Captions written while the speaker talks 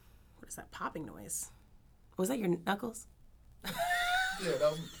What's that popping noise? Was that your knuckles? Yeah, that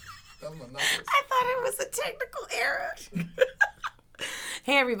was my knuckles. I thought it was a technical error.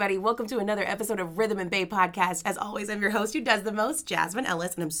 Hey, everybody. Welcome to another episode of Rhythm and Bay Podcast. As always, I'm your host who does the most, Jasmine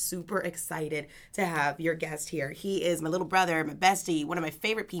Ellis, and I'm super excited to have your guest here. He is my little brother, my bestie, one of my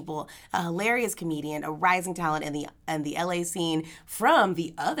favorite people, a hilarious comedian, a rising talent in the LA scene from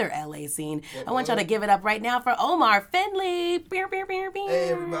the other LA scene. I want y'all to give it up right now for Omar Finley. Hey,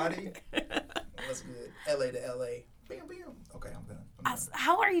 everybody. What's good? LA to LA. Bam, bam. Okay, I'm done.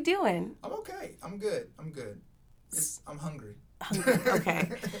 How are you doing? I'm okay. I'm good. I'm hungry. Okay.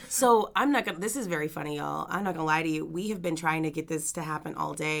 So this is very funny, y'all. I'm not gonna lie to you. We have been trying to get this to happen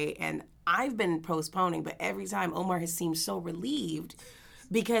all day, and I've been postponing, but every time Omar has seemed so relieved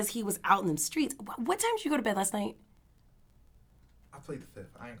because he was out in the streets. What time did you go to bed last night? I played the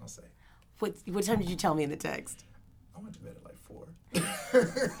fifth. I ain't gonna say. What time did you tell me in the text? I went to bed at like 4.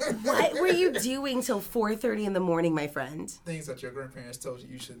 What were you doing till 4:30 in the morning, my friend? Things that your grandparents told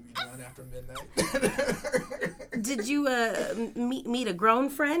you shouldn't be doing after midnight. Did you meet a grown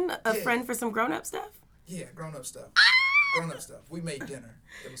friend? A friend for some grown-up stuff? Yeah, grown-up stuff. We made dinner.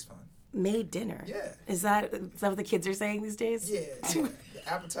 It was fun. Made dinner? Yeah. Is that what the kids are saying these days? Yeah. The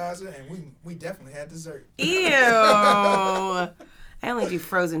appetizer, and we definitely had dessert. Ew. I only do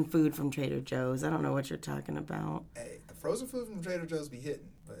frozen food from Trader Joe's. I don't know what you're talking about. Hey, the frozen food from Trader Joe's be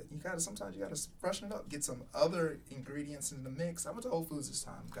hitting, but sometimes you gotta freshen it up, get some other ingredients in the mix. I went to Whole Foods this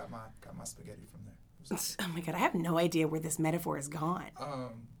time. Got my spaghetti from there. Oh my God, I have no idea where this metaphor has gone.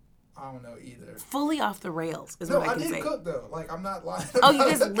 I don't know either. Fully off the rails is what I can say. No, I did cook though. Like, I'm not lying. Oh, you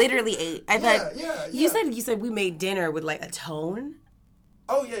guys literally ate. I thought. Yeah. You said we made dinner with like a tone.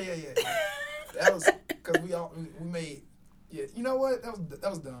 Oh yeah. That was because we made. Yeah, you know what? That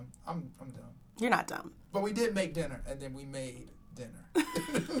was dumb. I'm dumb. You're not dumb. But we did make dinner, and then we made dinner.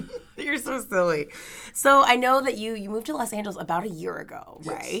 You're so silly. So I know that you moved to Los Angeles about a year ago,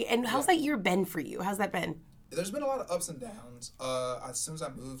 right? Yes. And how's that year been for you? How's that been? There's been a lot of ups and downs. As soon as I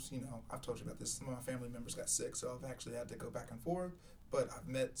moved, I've told you about this. Some of my family members got sick, so I've actually had to go back and forth. But I've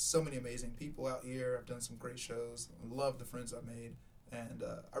met so many amazing people out here. I've done some great shows. I love the friends I've made, and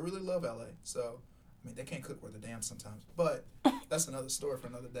I really love LA. So. I mean, they can't cook worth a damn sometimes. But that's another story for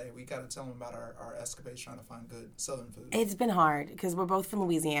another day. We got to tell them about our escapades trying to find good Southern food. It's been hard because we're both from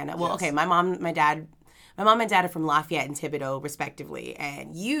Louisiana. Well, Yes. okay, my mom and dad are from Lafayette and Thibodaux, respectively.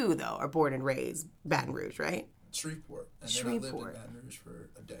 And you, though, are born and raised Baton Rouge, right? Shreveport. And then I lived in Baton Rouge for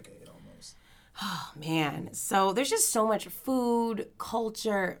a decade almost. Oh, man. So there's just so much food,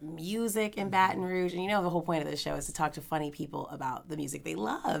 culture, music in Baton Rouge. And the whole point of this show is to talk to funny people about the music they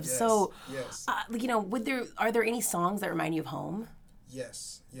love. Yes, so, yes. Are there any songs that remind you of home?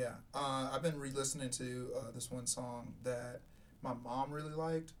 Yes, yeah. I've been re-listening to this one song that my mom really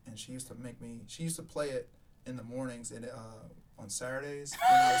liked. And she used to play it in the mornings and on Saturdays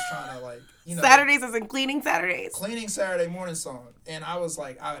when I was trying to Saturdays as in cleaning Saturdays. Cleaning Saturday morning song. And I was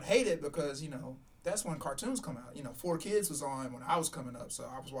like, I would hate it because, that's when cartoons come out. 4Kids was on when I was coming up. So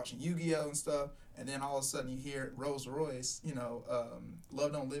I was watching Yu-Gi-Oh! And stuff. And then all of a sudden you hear Rolls Royce,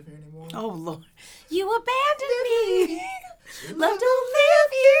 Love Don't Live Here Anymore. Oh, Lord. You abandoned me. Love don't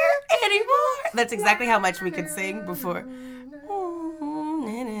live here anymore. That's exactly how much we could sing before. Yeah.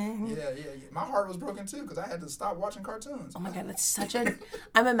 My heart was broken too because I had to stop watching cartoons. Oh my God, that's such a...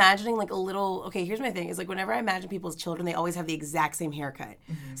 I'm imagining like a little... Okay, here's my thing. Is like whenever I imagine people's children, they always have the exact same haircut.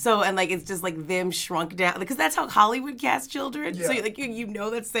 Mm-hmm. So, and like it's just like them shrunk down. Because that's how Hollywood casts children. Yeah. So like you know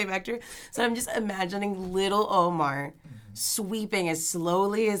that's the same actor. So I'm just imagining little Omar sweeping as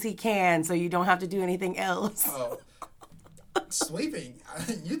slowly as he can so you don't have to do anything else. Oh. Sweeping?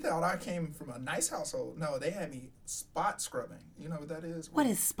 You thought I came from a nice household. No, they had me spot scrubbing. You know what that is? What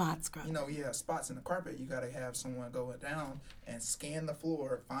is spot scrubbing? You have spots in the carpet. You got to have someone go down and scan the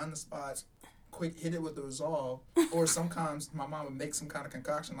floor, find the spots, quick hit it with the Resolve. Or sometimes my mom would make some kind of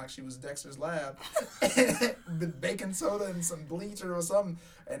concoction like she was Dexter's Lab. Baking soda and some bleach or something.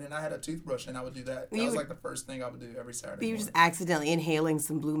 And then I had a toothbrush and I would do that. That was like the first thing I would do every Saturday morning. You just accidentally inhaling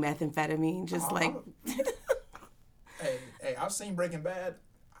some blue methamphetamine. Just like... Hey, I've seen Breaking Bad.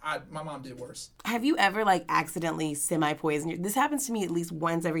 My mom did worse. Have you ever accidentally semi-poisoned? This happens to me at least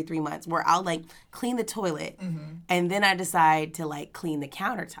once every 3 months where I'll clean the toilet and then I decide to clean the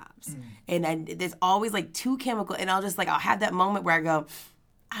countertops. And there's always 2 chemical and I'll just I'll have that moment where I go,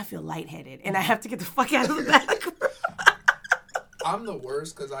 I feel lightheaded and I have to get the fuck out of the bathroom. I'm the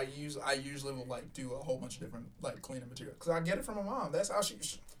worst because I usually will do a whole bunch of different cleaning material because I get it from my mom. That's how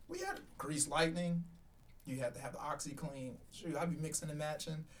we had grease lightning. You have to have the OxyClean. Shoot, I'd be mixing and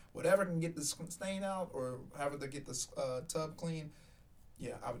matching. Whatever can get the stain out or however to get the tub clean.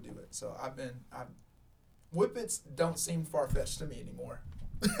 yeah, I would do it. So Whippets don't seem far-fetched to me anymore.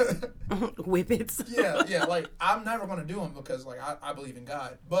 Whippets? yeah, like, I'm never going to do them because, like, I believe in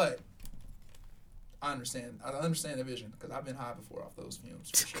God, but I understand the vision because I've been high before off those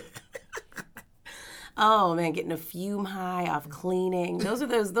fumes, for sure. Oh man, getting a fume high off cleaning. Those are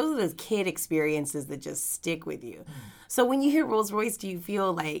those kid experiences that just stick with you. So when you hear Rolls Royce, do you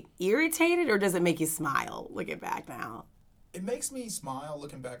feel like irritated or does it make you smile looking back now? It makes me smile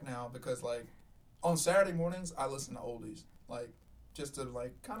looking back now because, like, on Saturday mornings I listen to oldies, like, just to,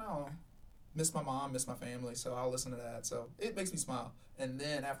 like, kind of miss my mom, miss my family, so I'll listen to that. So it makes me smile. And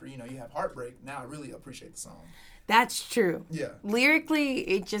then after, you have heartbreak, now I really appreciate the song. That's true. Yeah. Lyrically,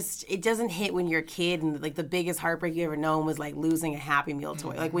 it doesn't hit when you're a kid, and like the biggest heartbreak you ever known was like losing a Happy Meal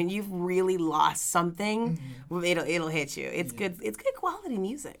toy. Like when you've really lost something, it'll hit you. It's good. It's good quality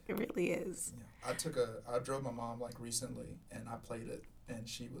music. It really is. Yeah. I drove my mom like recently, and I played it, and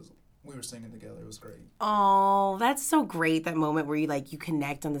we were singing together. It was great. Oh, that's so great. That moment where you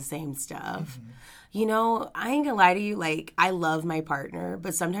connect on the same stuff. I ain't gonna lie to you, like, I love my partner,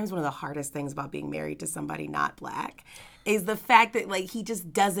 but sometimes one of the hardest things about being married to somebody not black is the fact that, like, he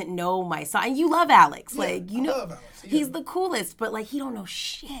just doesn't know my song. And you love Alex. Yeah, like, I love Alex. Yeah. He's the coolest, but, like, he don't know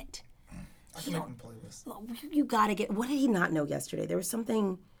shit. I can make him playlists. You gotta get, what did he not know yesterday? There was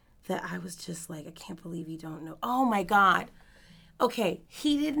something that I was just like, I can't believe you don't know. Oh, my God. Okay,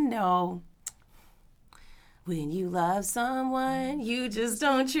 he didn't know. When you love someone, you just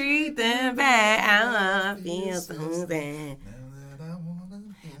don't treat them bad. I feel so bad.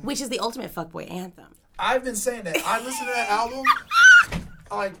 Which is the ultimate fuckboy anthem. I've been saying that. I listened to that album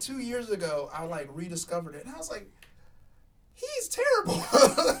like 2 years ago. I like rediscovered it, and I was like, he's terrible.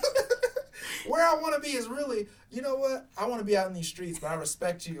 Where I want to be is really, you know what? I want to be out in these streets, but I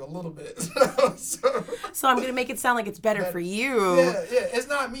respect you a little bit. So I'm going to make it sound like it's better for you. Yeah. It's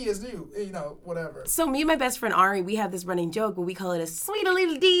not me, it's you. Whatever. So me and my best friend Ari, we have this running joke where we call it a sweet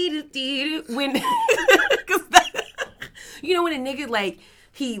little dee when, when a nigga, like,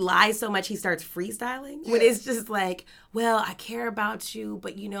 he lies so much he starts freestyling. Yeah. When it's just like, well, I care about you,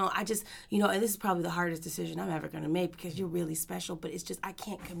 but, I just, and this is probably the hardest decision I'm ever going to make because you're really special, but it's just, I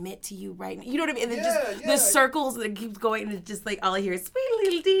can't commit to you right now. You know what I mean? And then the circles that keeps going, and it's just like, all I hear is, sweet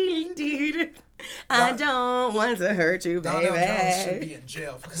little dee. I don't want to hurt you, baby. Donnell Jones should be in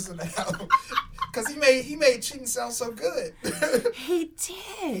jail because of that. Because he made cheating sound so good. He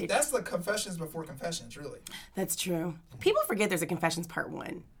did. That's the Confessions before Confessions, really. That's true. People forget there's a Confessions Part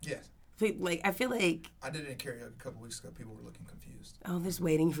 1. Yes. Like, I feel like... I did it in karaoke a couple weeks ago. People were looking confused. Oh, they're just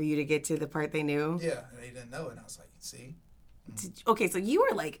waiting for you to get to the part they knew? Yeah, and they didn't know it. And I was like, see? Okay, so you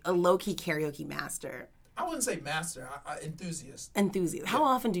were like a low-key karaoke master. I wouldn't say master. Enthusiast. Enthusiast. How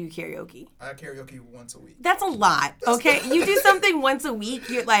often do you karaoke? I karaoke once a week. That's a lot. Okay, you do something once a week.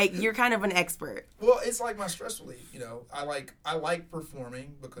 You're kind of an expert. Well, it's like my stress relief. I like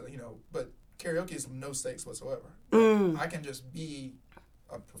performing because but karaoke is no stakes whatsoever. I can just be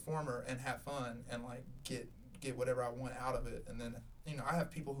a performer and have fun and like get whatever I want out of it. And then I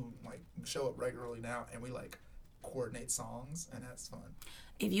have people who like show up regularly now, and we like coordinate songs, and that's fun.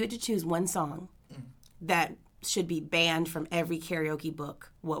 If you had to choose one song that should be banned from every karaoke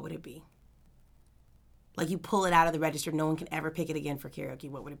book, what would it be? Like, you pull it out of the register, no one can ever pick it again for karaoke,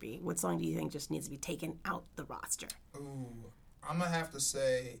 what would it be? What song do you think just needs to be taken out the roster? Ooh, I'm gonna have to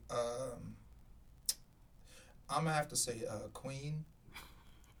say Queen.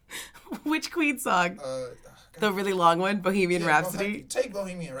 Which Queen song? The really long one, Bohemian Rhapsody? Take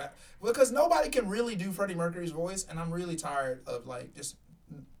Bohemian Rhapsody. Because nobody can really do Freddie Mercury's voice, and I'm really tired of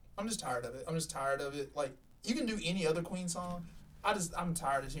I'm just tired of it. Like, you can do any other Queen song. I'm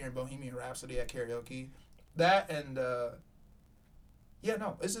tired of hearing Bohemian Rhapsody at karaoke. That and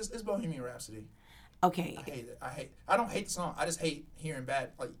it's Bohemian Rhapsody. Okay. I hate it. I don't hate the song. I just hate hearing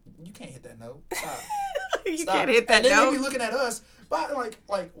bad. Like, you can't hit that note. Stop. You can't hit that note. And then note. they be looking at us, but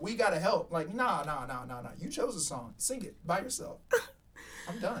like we gotta help. Like, nah. You chose a song. Sing it by yourself.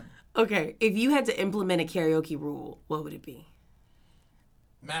 I'm done. Okay, if you had to implement a karaoke rule, what would it be?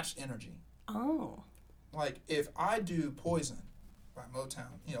 Match energy. Oh. Like, if I do Poison by Motown,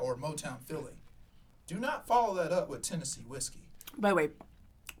 or Motown Philly, do not follow that up with Tennessee Whiskey. By the way,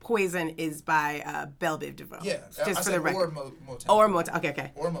 Poison is by Belle Biv DeVoe. Yeah, just for the record. Or Motown.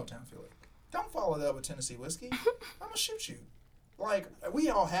 Okay. Or Motown Philly. Don't follow that up with Tennessee Whiskey. I'm gonna shoot you. like we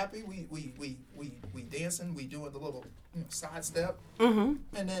all happy. We dancing. We doing the little side step. Mm-hmm.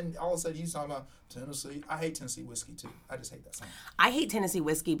 And then all of a sudden you talking about Tennessee. I hate Tennessee Whiskey too. I just hate that song. I hate Tennessee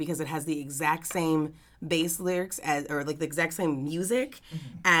Whiskey because it has the exact same bass lyrics or like the exact same music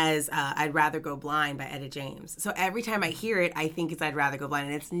as I'd Rather Go Blind by Etta James. So every time I hear it, I think it's I'd Rather Go Blind,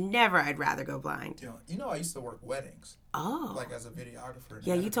 and it's never I'd Rather Go Blind. You know I used to work weddings. Oh. Like as a videographer.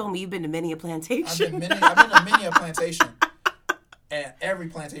 Yeah, you told me you've been to many a plantation. I've been to many a plantation. And every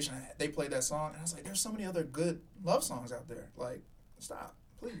plantation, they played that song. And I was like, there's so many other good love songs out there. Like, stop,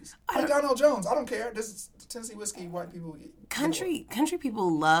 please. Like Donell Jones. I don't care. This is Tennessee Whiskey, white people. Country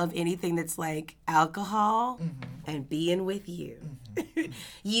people love anything that's like alcohol and being with you. Mm-hmm.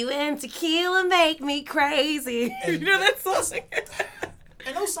 You and tequila make me crazy. And you know that song?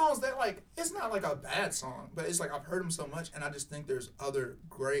 And those songs, that like, it's not like a bad song, but it's like I've heard them so much, and I just think there's other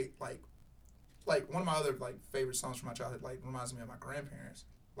great, like one of my other like favorite songs from my childhood, like reminds me of my grandparents.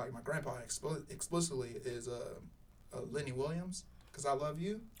 Like my grandpa explicitly is Lenny Williams, "Cause I Love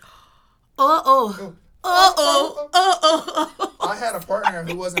You." I had a partner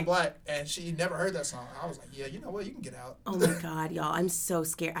who wasn't black, and she never heard that song. I was like, yeah, you know what, you can get out. Oh my God, y'all, I'm so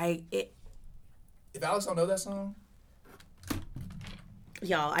scared. If Alex don't know that song,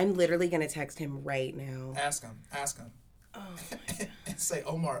 y'all, I'm literally gonna text him right now. Ask him. Oh and say,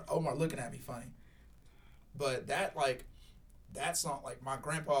 Omar looking at me funny. But that song, like my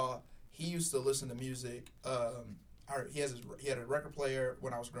grandpa, he used to listen to music. He had a record player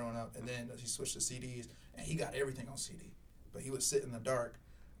when I was growing up, and then he switched to CDs, and he got everything on CD. But he would sit in the dark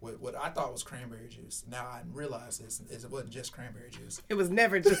with what I thought was cranberry juice. Now I realize it wasn't just cranberry juice. It was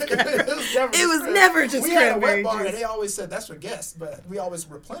never just cranberry. It was never just cranberry had a wet bar, juice. and they always said that's for guests, but we always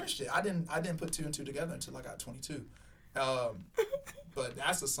replenished it. I didn't put two and two together until I got 22. But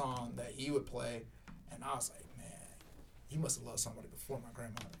that's a song that he would play, and I was like, man, he must have loved somebody before my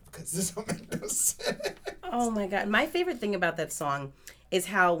grandmother, because this don't make no sense. Oh my God. My favorite thing about that song is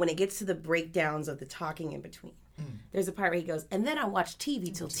how when it gets to the breakdowns of the talking in between, there's a part where he goes, and then I watched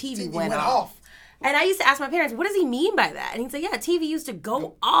TV till TV went off. And I used to ask my parents, what does he mean by that? And he'd say, yeah, TV used to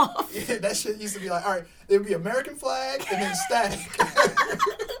go off. Yeah, that shit used to be like, all right, there would be American flag and then static.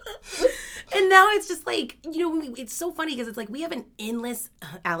 And now it's just like, it's so funny because it's like we have an endless,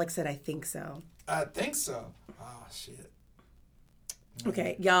 Alex said, I think so. I think so. Oh, shit.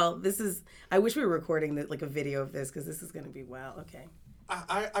 Okay, y'all, I wish we were recording like a video of this because this is going to be wow. Okay.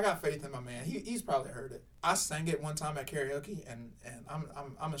 I got faith in my man. He's probably heard it. I sang it one time at karaoke, and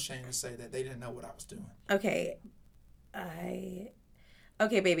I'm ashamed to say that they didn't know what I was doing. Okay.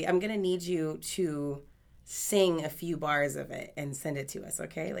 Okay, baby, I'm going to need you to sing a few bars of it and send it to us,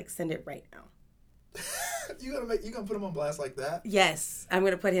 okay? Like, send it right now. You gonna put him on blast like that? Yes, I'm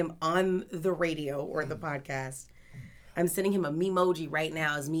gonna put him on the radio or the podcast. I'm sending him a memoji right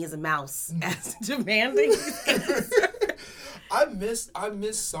now as me as a mouse as demanding. I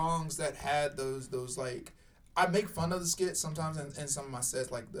miss songs that had those like, I make fun of the skits sometimes in some of my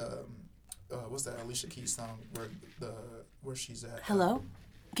sets, like the what's that Alicia Keys song where she's at? Hello?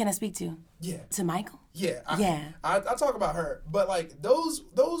 Can I speak to? Yeah. To Michael? Yeah. Yeah. I talk about her, but like those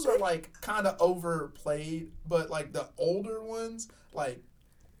are like kind of overplayed, but like the older ones, like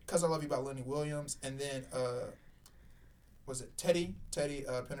 "Cause I Love You" by Lenny Williams, and then was it Teddy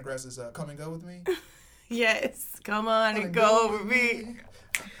Pendergrass's "Come and Go With Me"? Yes. Come on and go with me.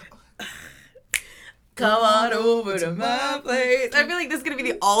 Come on over to my place. I feel like this is going to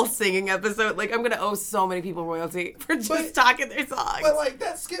be the all-singing episode. Like, I'm going to owe so many people royalty for just talking their songs. But, like,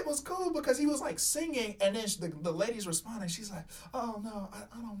 that skit was cool because he was, like, singing, and then the lady's responding. She's like, oh, no,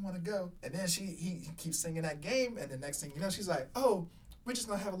 I don't want to go. And then he keeps singing that game, and the next thing you know, she's like, oh, we're just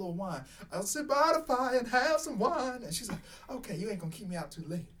going to have a little wine. I'll sit by the fire and have some wine. And she's like, okay, you ain't going to keep me out too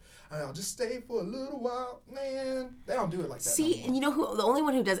late. I'll just stay for a little while. Man, they don't do it like that. See, and you know who? The only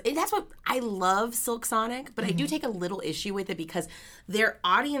one who does it, that's what I love Silk Sonic, but I do take a little issue with it because their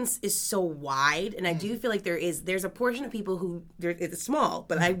audience is so wide, and I do feel like there's a portion of people who it's small,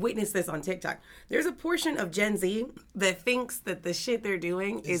 but I witnessed this on TikTok. There's a portion of Gen Z that thinks that the shit they're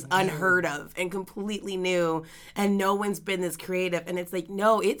doing is unheard of and completely new, and no one's been this creative. And it's like,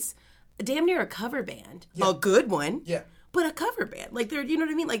 no, it's damn near a cover band, a good one. Yeah. But a cover band. Like, you know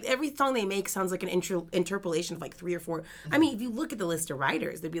what I mean? Like, every song they make sounds like an interpolation of, like, 3 or 4. I mean, if you look at the list of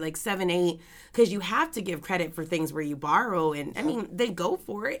writers, there'd be, like, 7, 8. Because you have to give credit for things where you borrow. And, I mean, they go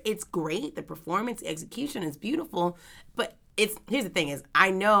for it. It's great. The performance, the execution is beautiful. But here's the thing is,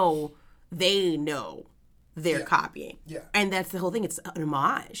 I know they know they're copying. Yeah. And that's the whole thing. It's an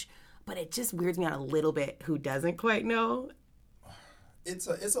homage. But it just weirds me out a little bit who doesn't quite know. It's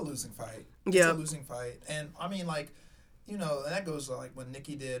a losing fight. It's a losing fight. And, I mean, like, and that goes to, like, when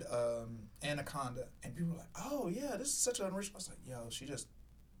Nicki did Anaconda, and people were like, oh, yeah, this is such an unoriginal. I was like, yo, she just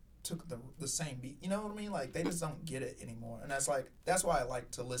took the same beat. You know what I mean? Like, they just don't get it anymore. And that's why I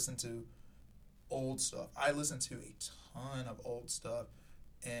like to listen to old stuff. I listen to a ton of old stuff,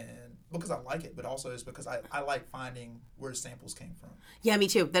 and because I like it, but also it's because I like finding where samples came from. Yeah, me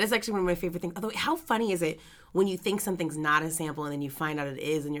too. That is actually one of my favorite things. Although, how funny is it when you think something's not a sample and then you find out it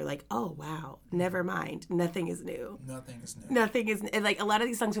is, and you're like, oh, wow, never mind. Nothing is new. Nothing is new. Nothing is, like, a lot of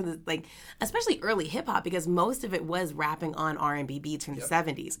these songs from like, especially early hip hop, because most of it was rapping on R&B beats from the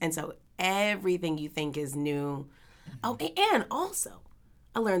 70s. And so everything you think is new. Oh, and also,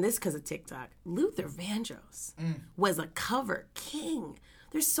 I learned this because of TikTok. Luther Vandross was a cover king.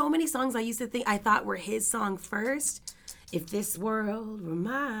 There's so many songs I thought were his song first. If This World Were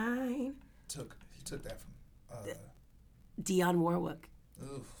Mine. He took that from Dionne Warwick.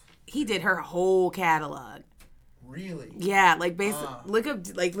 Oof. He did her whole catalog. Really? Yeah, like basically look up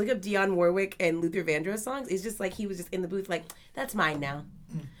Dionne Warwick and Luther Vandross songs. It's just like he was just in the booth like, that's mine now.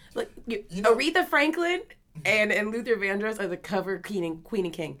 Like Aretha Franklin and Luther Vandross are the cover queen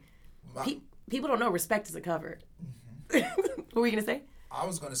and king. People don't know respect is a cover. What were you gonna say? I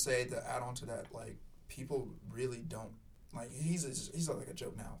was gonna say, to add on to that, like, people really don't, like, he's like a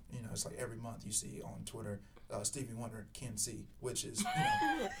joke now. It's like every month you see on Twitter Stevie Wonder Ken C, which is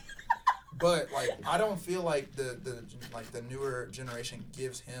but, like, I don't feel like the newer generation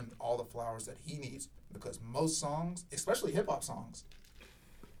gives him all the flowers that he needs, because most songs, especially hip hop songs,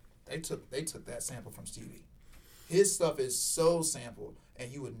 they took that sample from Stevie. His stuff is so sampled,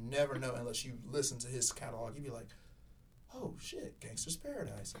 and you would never know unless you listen to his catalog. You'd be like, oh shit, Gangsta's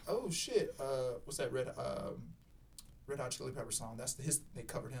Paradise. Oh shit, what's that Red Hot Chili Pepper song? That's they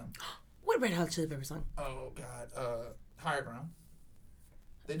covered him. What Red Hot Chili Pepper song? Oh god, Higher Ground.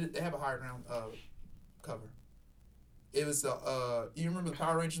 They have a Higher Ground cover. It was you remember the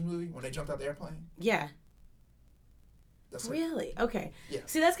Power Rangers movie when they jumped out the airplane? Yeah. That's really? Okay. Yeah.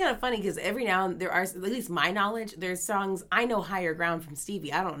 See, that's kind of funny because every now and there are, at least my knowledge, there's songs, I know Higher Ground from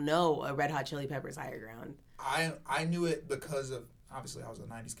Stevie. I don't know a Red Hot Chili Peppers Higher Ground. I knew it because of, obviously I was a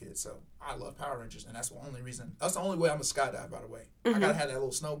 90s kid, so I love Power Rangers, and that's the only reason, that's the only way I'm a skydive, by the way. I gotta have that little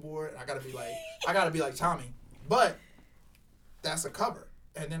snowboard, and I gotta be like Tommy. But that's a cover.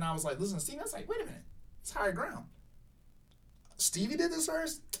 And then I was like, listen to Stevie, I was like, wait a minute, it's Higher Ground. Stevie did this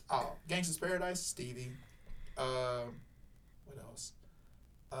first? Oh, Gangsta's Paradise, Stevie. What else?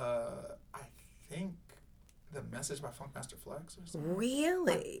 I think The Message by Funkmaster Flex or something.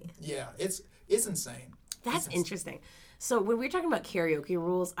 Really? Yeah, it's insane. That's interesting. So when we're talking about karaoke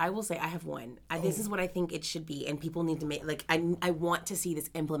rules, I will say I have one. This is what I think it should be, and people need to make, like, I want to see this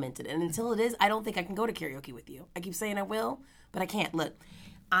implemented. And until it is, I don't think I can go to karaoke with you. I keep saying I will, but I can't. Look,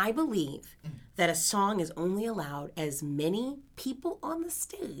 I believe that a song is only allowed as many people on the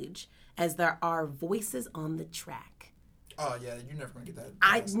stage as there are voices on the track. Oh, yeah, you're never going to get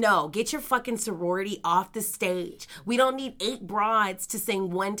that. No, get your fucking sorority off the stage. We don't need 8 broads to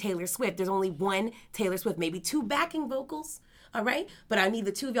sing one Taylor Swift. There's only one Taylor Swift, maybe 2 backing vocals, all right? But I need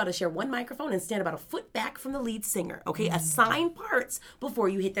the 2 of y'all to share one microphone and stand about a foot back from the lead singer, okay? Assign parts before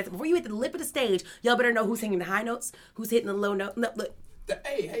you hit the lip of the stage. Y'all better know who's singing the high notes, who's hitting the low note. No, look.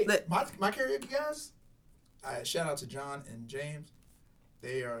 Hey, look. My karaoke guys, shout out to John and James.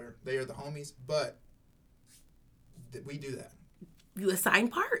 They are the homies, but we do that. You assign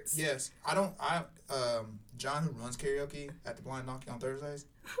parts. Yes. John, who runs karaoke at the Blind Donkey on Thursdays,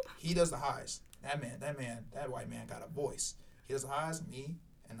 he does the highs. That white man got a voice. He does the highs, me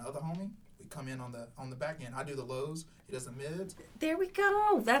and the other homie, we come in on the back end. I do the lows, he does the mids. There we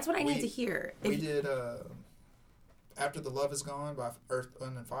go. That's what I need to hear. We did After the Love Is Gone by Earth,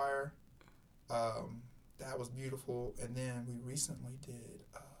 Wind and Fire. That was beautiful. And then we recently did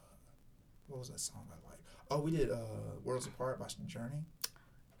what was that song I liked? Oh, we did Worlds Apart by Journey.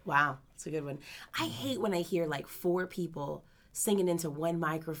 Wow, that's a good one. I hate when I hear like 4 people singing into one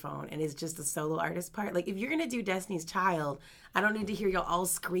microphone and it's just a solo artist part. Like, if you're going to do Destiny's Child, I don't need to hear y'all all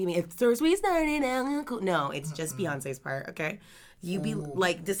screaming, it's so sweet starting out. No, it's just Beyonce's part, okay? You be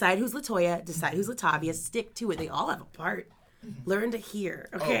like, decide who's LaToya, decide who's Latavia, stick to it. They all have a part. Learn to hear,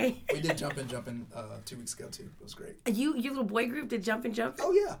 okay? Oh, we did Jumpin' 2 weeks ago, too. It was great. Your little boy group did Jumpin'?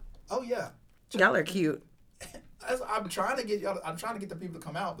 Oh, yeah. Y'all are cute. I'm trying to get the people to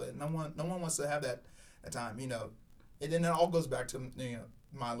come out, but no one wants to have that time, And then it all goes back to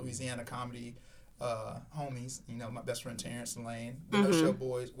my Louisiana comedy homies. My best friend Terrence and Lane, the No Show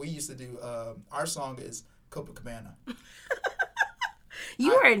Boys. We used to do our song is Copacabana.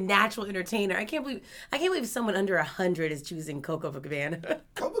 You are a natural entertainer. I can't believe someone under 100 is choosing Copacabana.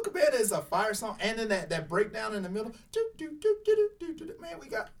 Copacabana is a fire song. And then that breakdown in the middle. Man, we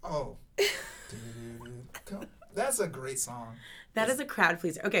got, that's a great song. That is a crowd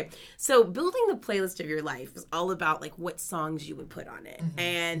pleaser. Okay, so building the playlist of your life is all about like what songs you would put on it,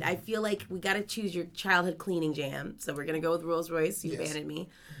 and I feel like we got to choose your childhood cleaning jam. So we're gonna go with Rolls Royce. You abandoned me.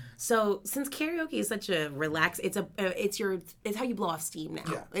 So since karaoke is such a it's how you blow off steam now.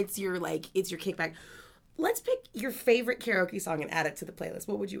 Yeah. It's your kickback. Let's pick your favorite karaoke song and add it to the playlist.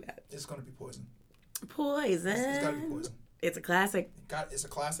 What would you add? It's gonna be Poison. Poison. It's gotta be Poison. It's a classic. It's a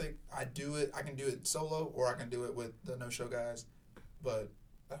classic. I can do it solo, or I can do it with the No Show guys. But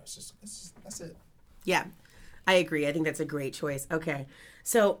that's it. Yeah, I agree. I think that's a great choice. Okay,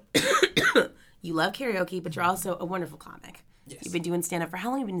 so you love karaoke, but you're also a wonderful comic. Yes. You've been doing stand-up. For how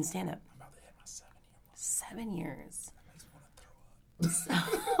long have you been doing stand-up? I'm about to hit my 7 year mark. 7 years. That makes me want to throw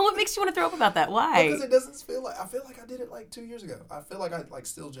up. What makes you want to throw up about that? Why? Because it doesn't feel like, I feel like I did it like 2 years ago. I feel like I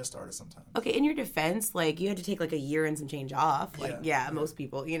still just started sometimes. Okay, in your defense, like you had to take like a year and some change off. Like yeah. Most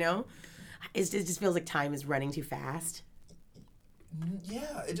people, it just feels like time is running too fast.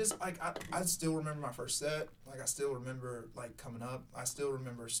 Yeah, it just like I still remember my first set. Like I still remember like coming up. I still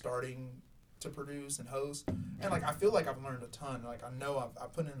remember starting to produce and host. And like I feel like I've learned a ton. Like I know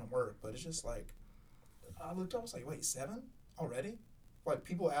I've put in the work, but it's just like I looked up, I was like, wait, 7 already? Like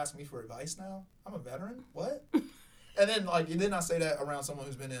people ask me for advice now. I'm a veteran. What? And then I say that around someone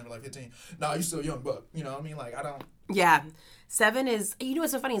who's been in for like 15. Nah, you're still young, buck. You know what I mean? Like I don't. Yeah, 7 is. You know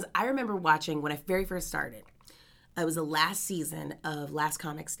what's so funny is I remember watching when I very first started. It was the last season of Last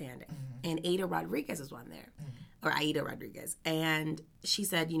Comic Standing, and Aida Rodriguez was on there, or Aida Rodriguez, and she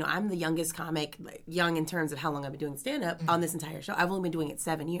said, I'm the youngest comic, like, young in terms of how long I've been doing stand-up on this entire show. I've only been doing it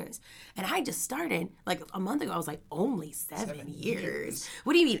 7 years, and I just started like a month ago. I was like, only 7 years?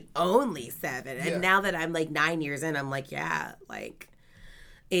 What do you mean only 7? Yeah. And now that I'm like 9 years in, I'm like, yeah, like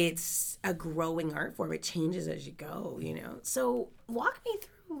it's a growing art form. It changes as you go, So walk me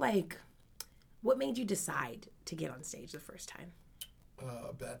through like. What made you decide to get on stage the first time?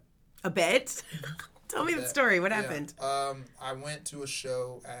 A bet. A bet? Tell me the story. What happened? I went to a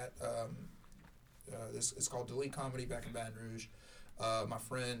show at it's called Delete Comedy back in Baton Rouge. My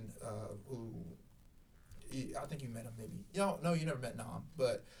friend I think you met him maybe. No, you never met Nam,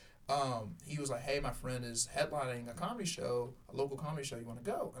 but he was like, hey, my friend is headlining a comedy show, a local comedy show. You want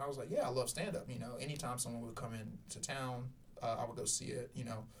to go? And I was like, yeah, I love stand up. Anytime someone would come into town, I would go see it.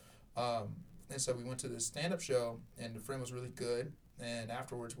 And so we went to this stand-up show, and the friend was really good. And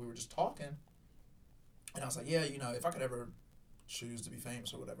afterwards, we were just talking. And I was like, yeah, if I could ever choose to be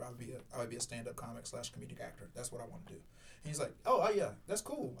famous or whatever, I would be a stand-up comic / comedic actor. That's what I want to do. And he's like, oh, yeah, that's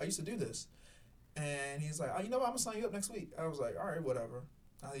cool. I used to do this. And he's like, I'm going to sign you up next week. I was like, all right, whatever.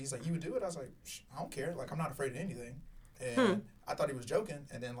 He's like, you would do it? I was like, I don't care. Like, I'm not afraid of anything. And I thought he was joking.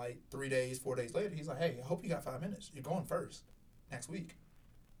 And then, 4 days later, he's like, hey, I hope you got 5 minutes. You're going first next week.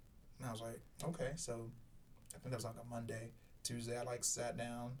 And I was like, okay. So I think that was like a Monday. Tuesday, I sat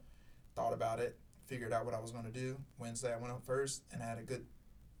down, thought about it, figured out what I was going to do. Wednesday, I went up first, and I had a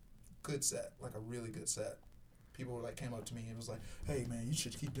good set, like a really good set. People came up to me and was like, hey, man, you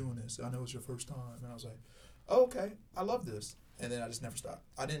should keep doing this. I know it's your first time. And I was like, oh, okay, I love this. And then I just never stopped.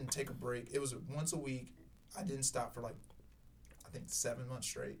 I didn't take a break. It was once a week. I didn't stop for I think 7 months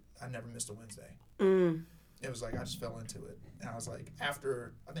straight. I never missed a Wednesday. It was I just fell into it. And I was like,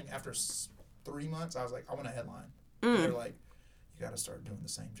 after 3 months, I was like, I want a headline. And they're like, you got to start doing the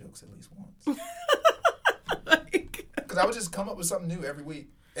same jokes at least once. Because I would just come up with something new every week.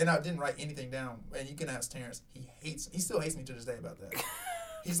 And I didn't write anything down. And you can ask Terrence. He still hates me to this day about that.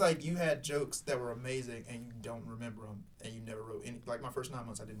 He's like, you had jokes that were amazing and you don't remember them. And you never wrote any. My first 9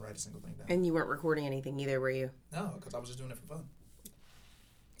 months, I didn't write a single thing down. And you weren't recording anything either, were you? No, because I was just doing it for fun.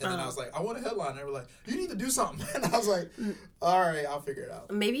 And then I was like, I want a headline. And they were like, you need to do something. And I was like, all right, I'll figure it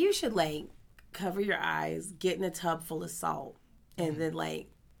out. Maybe you should cover your eyes, get in a tub full of salt, and then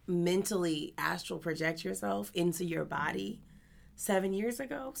mentally astral project yourself into your body 7 years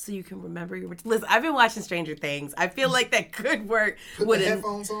ago so you can remember your... Listen, I've been watching Stranger Things. I feel like that could work with the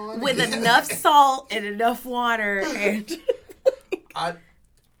headphones on. With enough salt and enough water. And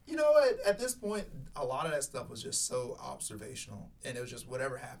you know what? At this point, a lot of that stuff was just so observational, and it was just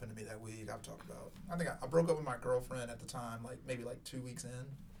whatever happened to me that week. I've talked about. I think I broke up with my girlfriend at the time, maybe 2 weeks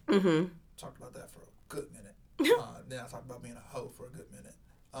in. Mm-hmm. Talked about that for a good minute. Then I talked about being a hoe for a good minute.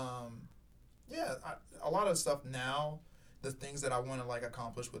 A lot of stuff now, the things that I want to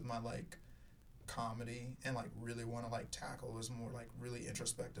accomplish with my comedy and really want to tackle is more really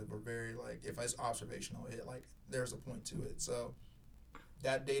introspective or very if it's observational. It there's a point to it. So.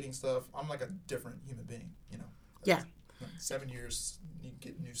 That dating stuff, I'm a different human being, Yeah. 7 years, you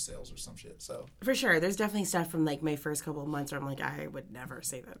get new sales or some shit. So For sure. There's definitely stuff from like my first couple of months where I'm like, I would never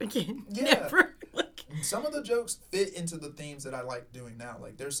say that again. Yeah. Never. Like, some of the jokes fit into the themes that I like doing now.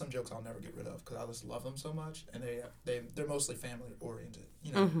 Like there's some jokes I'll never get rid of because I just love them so much, and they're mostly family oriented,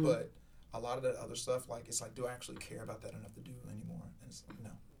 you know. Mm-hmm. But a lot of that other stuff, like it's like, do I actually care about that enough to do anymore? And it's like,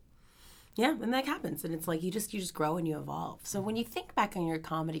 no. yeah, and that happens. And it's like you just grow and you evolve. So when you think back on your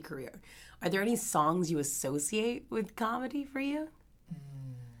comedy career, are there any songs you associate with comedy for you?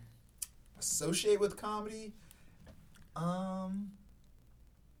 Associate with comedy? That's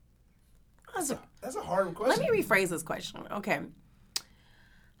a hard question. Let me rephrase this question. Okay.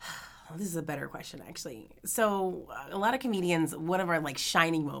 This is a better question, actually. So, a lot of comedians, one of our like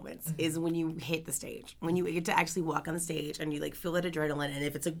shining moments is when you hit the stage, when you get to actually walk on the stage and you like feel that adrenaline. And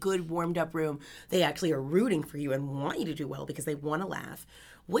if it's a good warmed up room, they actually are rooting for you and want you to do well because they want to laugh.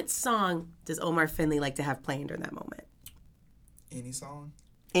 What song does Omar Finley like to have playing during that moment? Any song?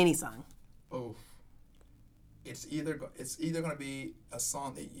 Any song. Oh, it's either going to be a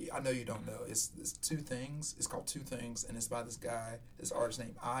song that I know you don't know. It's Two Things. It's called Two Things, and it's by this guy, this artist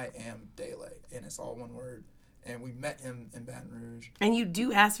named I Am Dele, and it's all one word. And we met him in Baton Rouge. And you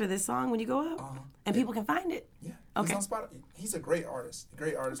do ask for this song when you go up, and yeah. people can find it. Yeah. Okay. He's on Spotify. He's a great artist.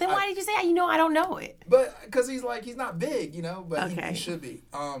 Then why did you say you know I don't know it? But because he's not big, you know. But Okay. he should be.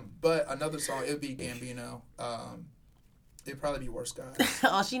 But another song, it would be Gambino. It'd probably be Worse Guys.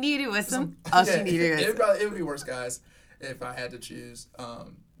 All she needed was some. All she needed was. It would be Worse Guys if I had to choose.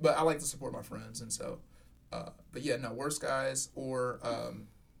 But I like to support my friends, and so. But yeah, no, Worse Guys or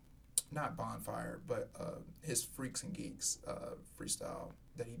not Bonfire, but his Freaks and Geeks freestyle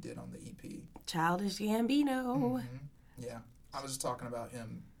that he did on the EP. Childish Gambino. Mm-hmm. Yeah, I was just talking about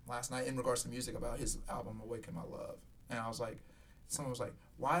him last night in regards to music about his album Awaken My Love, and I was like, someone was like,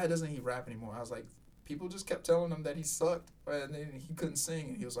 why doesn't he rap anymore? I was like, people just kept telling him that he sucked and then he couldn't sing,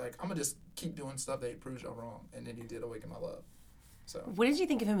 and he was like, I'm gonna just keep doing stuff that proves y'all wrong, and then he did Awaken My Love. So what did you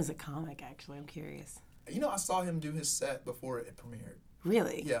think of him as a comic? Actually, I'm curious. You know, I saw him do his set before it premiered.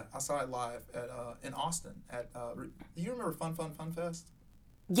 Really? Yeah, I saw it live at in Austin at. Do you remember Fun Fest?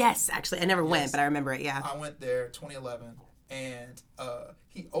 Yes, actually, I never went, but I remember it. Yeah. I went there 2011, and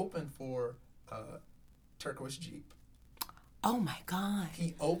he opened for Turquoise Jeep. Oh my God.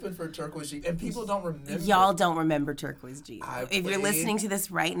 He opened for Turquoise Jeep, and people don't remember. Y'all don't remember Turquoise Jeep. If you're played- listening to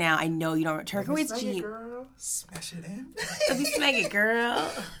this right now, I know you don't remember Turquoise Smack it, Jeep. girl. Smash it in. Let me smack it,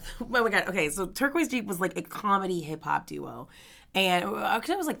 girl. Oh my God. Okay, so Turquoise Jeep was like a comedy hip hop duo, and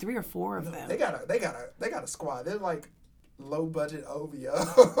actually it was like 3 or 4 of them. They got a squad. They're like low budget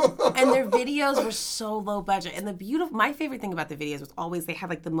OVO. And their videos were so low budget. And my favorite thing about the videos was always they had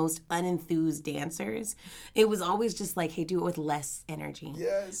like the most unenthused dancers. It was always just like, hey, do it with less energy.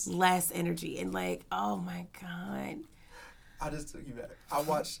 Yes. Less energy. And like, oh my God. I just took you back. I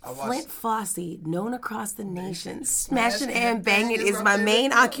watched. Flint Fossey, known across the nation. Smashing Smashing and banging is my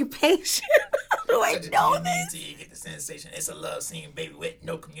main occupation. How do I know this? You get the sensation. It's a love scene, baby, with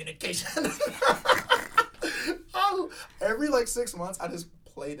no communication. Every like 6 months, I just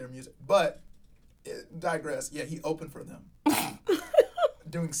play their music. But digress. Yeah, he opened for them,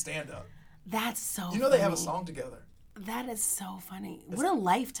 doing stand up. That's so. You know they have a song together. That is so funny. What a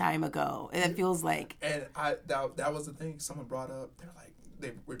lifetime ago it feels like. And that was the thing. Someone brought up.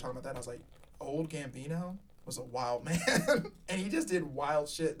 We were talking about that. I was like, old Gambino was a wild man, and he just did wild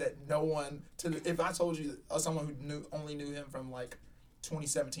shit that no one. If I told you someone who only knew him from like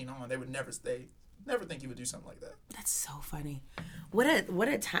 2017 on, they would never think he would do something like that. That's so funny. What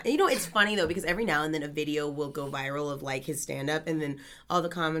a time. You know, it's funny though, because every now and then a video will go viral of like his stand up, and then all the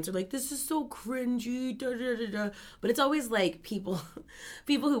comments are like, this is so cringy, da, da, da, da. But it's always like people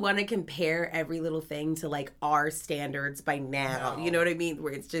who want to compare every little thing to like our standards by now. No. You know what I mean?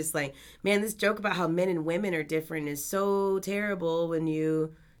 Where it's just like, man, this joke about how men and women are different is so terrible when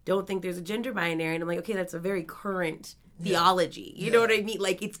you don't think there's a gender binary. And I'm like, okay, that's a very current theology. You know what I mean?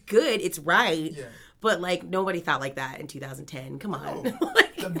 Like, it's good, it's right. Yeah. But like nobody thought like that in 2010. Come on.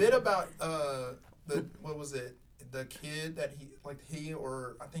 The bit about what was it? The kid that they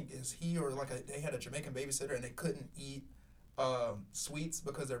had a Jamaican babysitter and they couldn't eat sweets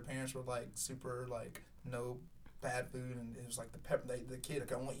because their parents were like super like no bad food, and it was like the kid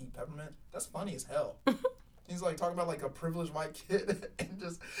could only eat peppermint. That's funny as hell. He's like talking about like a privileged white kid, and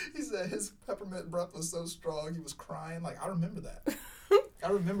he said his peppermint breath was so strong he was crying. Like I remember that. I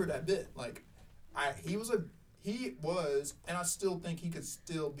remember that bit. Like he was, and I still think he could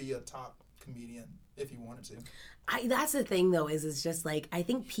still be a top comedian if he wanted to. That's the thing though, is it's just like I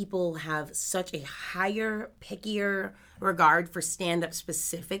think people have such a higher, pickier regard for stand up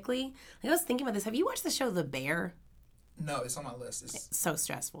specifically. Like, I was thinking about this. Have you watched the show The Bear? No, it's on my list. It's So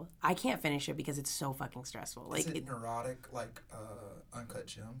stressful. I can't finish it because it's so fucking stressful. Like, is it neurotic, like Uncut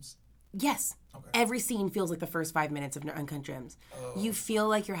Gems? yes. Okay. Every scene feels like the first 5 minutes of Uncut Gems. You feel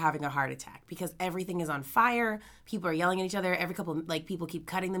like you're having a heart attack because everything is on fire. People are yelling at each other. Every couple, like, people keep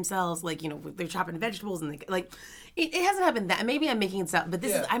cutting themselves. Like, you know, they're chopping vegetables and it hasn't happened that. Maybe I'm making it up, but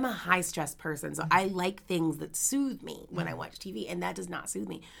this is, I'm a high stress person, so I like things that soothe me when I watch TV, and that does not soothe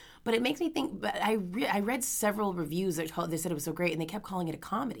me. But it makes me think. But I read several reviews that they said it was so great, and they kept calling it a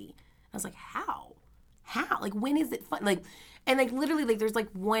comedy. I was like, how? Like, when is it fun? Like, and like literally, like there's like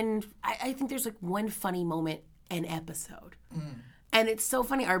one. I think there's like one funny moment an episode, and it's so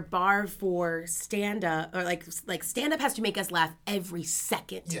funny. Our bar for stand up or like stand up has to make us laugh every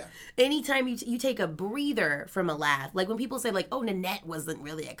second. Yeah. Anytime you take a breather from a laugh, like when people say like, "Oh, Nanette wasn't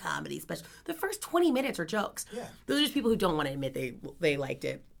really a comedy special," the first 20 minutes are jokes. Yeah. Those are just people who don't want to admit they liked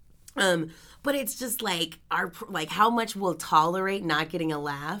it. But it's just like how much we'll tolerate not getting a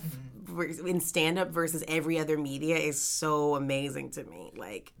laugh in stand-up versus every other media is so amazing to me.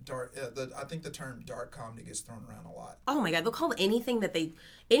 Like Dark. I think the term dark comedy gets thrown around a lot. oh my god, they'll call anything that they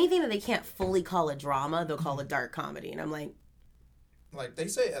can't fully call a drama, they'll call a dark comedy, and I'm like they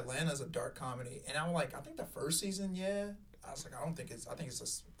say Atlanta's a dark comedy, and I'm like, I think the first season, yeah. I was like, I think it's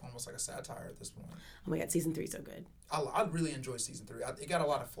almost like a satire at this point. oh my god, season 3 is so good. I really enjoyed season 3. It got a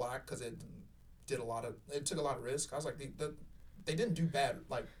lot of flack because it took a lot of risk. I was like, they didn't do bad.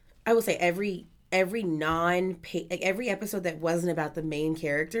 Like, I will say every every episode that wasn't about the main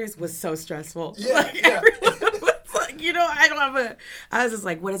characters was so stressful. Yeah, like, yeah. Everyone was like, you know, I was just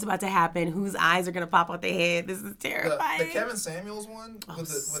like, what is about to happen? Whose eyes are gonna pop out their head? This is terrifying. The Kevin Samuels one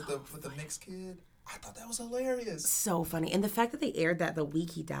with the mixed kid. I thought that was hilarious. So funny. And the fact that they aired that the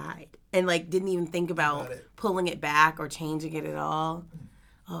week he died and like didn't even think about it. pulling it back or changing it at all.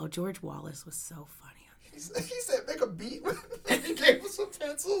 Oh, George Wallace was so funny. He said, make a beat and he gave us some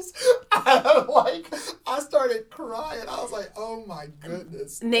pencils. I started crying. I was like, oh my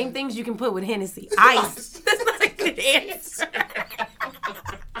goodness. Name things you can put with Hennessy. Ice. That's not a good answer.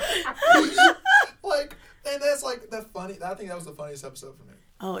 And that's like I think that was the funniest episode for me.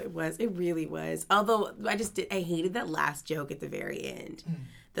 Oh, it was. It really was. Although I hated that last joke at the very end.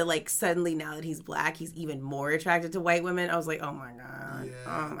 That like suddenly now that he's black, he's even more attracted to white women. I was like, oh my god. Yeah.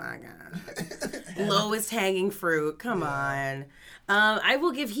 Oh my god. Lowest hanging fruit. Come on. I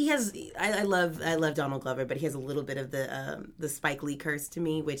will give. He has. I love Donald Glover, but he has a little bit of the Spike Lee curse to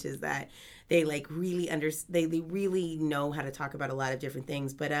me, which is that they like really they really know how to talk about a lot of different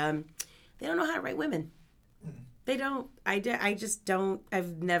things, but they don't know how to write women. They don't. I just don't.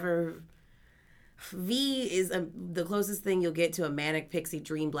 I've never. V is the closest thing you'll get to a manic pixie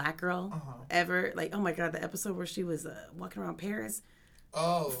dream black girl ever. Like, oh my god, the episode where she was walking around Paris,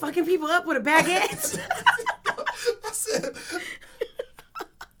 fucking people up with a baguette.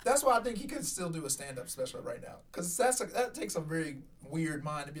 That's why I think he could still do a stand-up special right now, because that takes a very weird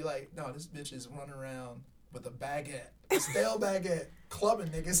mind to be like, no, this bitch is running around with a baguette, a stale baguette, clubbing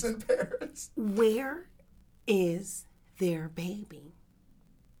niggas in Paris. Where is their baby?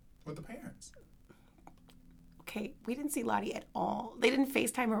 With the parents. Okay, we didn't see Lottie at all. They didn't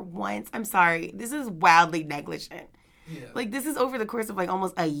FaceTime her once. I'm sorry. This is wildly negligent. Yeah. Like, this is over the course of, like,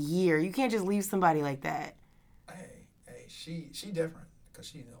 almost a year. You can't just leave somebody like that. Hey, she different, because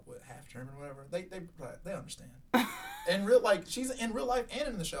she, what, half German or whatever. They understand. She's in real life and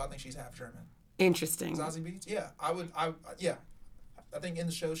in the show, I think she's half German. Interesting. Zazie Beetz? Yeah, I think in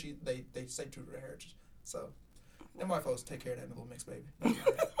the show, they stay true to their heritage. So, them white folks take care of that little mixed baby. That'd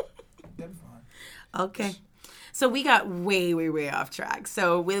be fine. Okay. So we got way, way, way off track.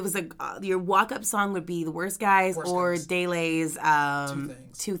 So it was your walk-up song would be The Worst Guys or Daylay's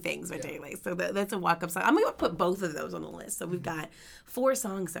Two Things by Daylay. So that's a walk-up song. I'm going to put both of those on the list. So we've got 4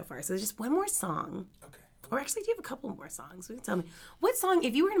 songs so far. So there's just one more song. Okay. Or actually, do you have a couple more songs? You can tell me. What song,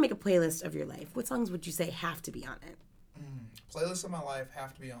 if you were going to make a playlist of your life, what songs would you say have to be on it? Playlists of my life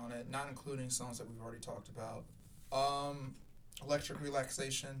have to be on it, not including songs that we've already talked about. Electric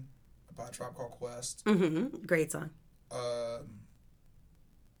Relaxation by Tribe Called Quest. Mm-hmm. Great song.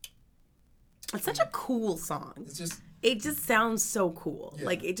 It's such a cool song. It just sounds so cool. Yeah.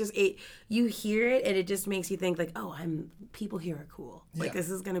 Like you hear it and it just makes you think like, oh, people here are cool. Like this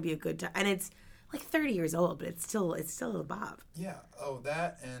is gonna be a good time. And it's like 30 years old, but it's still a bop. Yeah. Oh,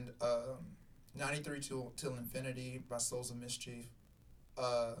 that and 93 Till Infinity by Souls of Mischief.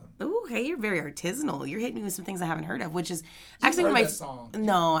 Ooh, hey, you're very artisanal. You're hitting me with some things I haven't heard of, which is actually one of my song.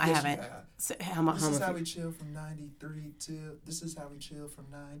 No, I haven't. So, this is how we chill from 93 till. This is how we chill from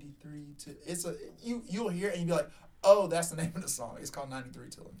 93 to. It's you'll hear it and you'll be like, oh, that's the name of the song. It's called 93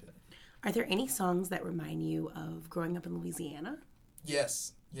 Till Infinity. Are there any songs that remind you of growing up in Louisiana?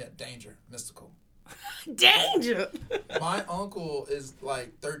 Yes. Yeah, Danger, Mystical. Danger! My uncle is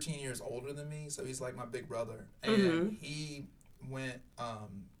like 13 years older than me, so he's like my big brother. And he went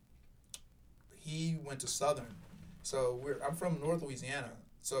to Southern. So I'm from North Louisiana.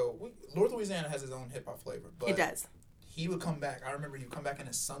 So North Louisiana has its own hip-hop flavor. But it does. He would come back. I remember he would come back in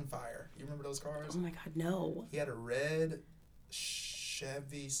his Sunfire. You remember those cars? Oh my God, no. He had a red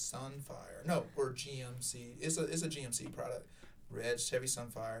Chevy Sunfire. No, or GMC. It's a GMC product. Red Chevy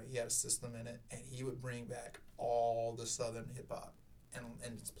Sunfire. He had a system in it, and he would bring back all the Southern hip hop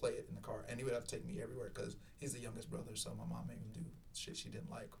and just play it in the car. And he would have to take me everywhere because he's the youngest brother, so my mom made him do shit she didn't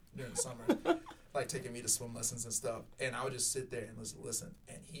like during the summer, like taking me to swim lessons and stuff. And I would just sit there and listen.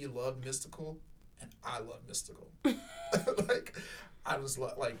 And he loved Mystical, and I loved Mystical. Like I was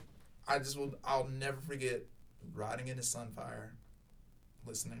like, I'll never forget riding in his Sunfire,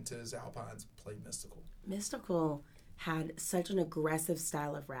 listening to his Alpines play Mystical. Mystical had such an aggressive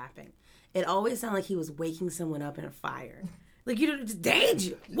style of rapping. It always sounded like he was waking someone up in a fire. Like, you know, just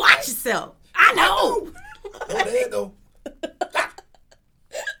danger. Watch yourself. I know. Go there, though.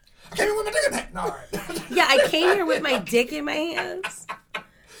 I came here with my dick in my hand. No, all right. Yeah, I came here with my dick in my hands.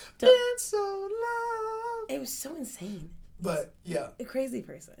 Been so long. It was so insane. But, yeah. A crazy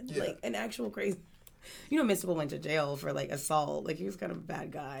person. Yeah. Like, an actual crazy... You know, Mystical went to jail for, like, assault. Like, he was kind of a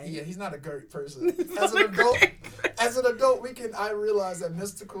bad guy. Yeah, he's not a great person. As an adult, I realize that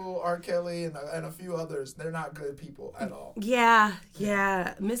Mystical, R. Kelly, and a few others, they're not good people at all. Yeah.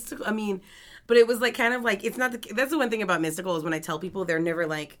 Mystical, I mean, but it was, like, kind of like, it's not that's the one thing about Mystical is when I tell people, they're never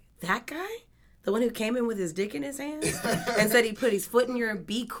like, that guy? The one who came in with his dick in his hand and said he put his foot in your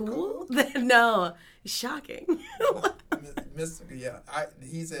be cool? No, shocking. Mystical, yeah.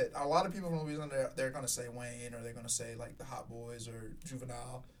 He's it. A lot of people from Louisiana, they're going to say Wayne, or they're going to say, like, the Hot Boys or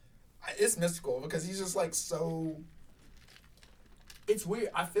Juvenile. It's Mystical because he's just, like, so... It's weird.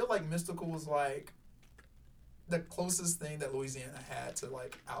 I feel like Mystical was, like, the closest thing that Louisiana had to,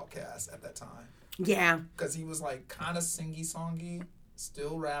 like, Outkast at that time. Yeah. Because he was, like, kind of singy-songy,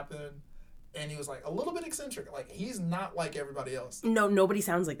 still rapping, and he was, like, a little bit eccentric. Like, he's not like everybody else. No, nobody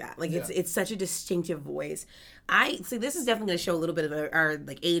sounds like that. Like, it's such a distinctive voice. This is definitely going to show a little bit of our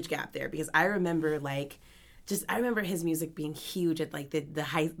like, age gap there, because I remember, like, I remember his music being huge at, like,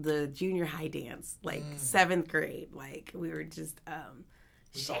 the junior high dance, like, 7th grade. Like, we were just,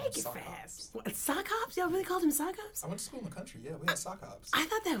 shake it fast. What, sock hops? Y'all really called him sock hops? I went to school in the country, yeah. We had sock hops. I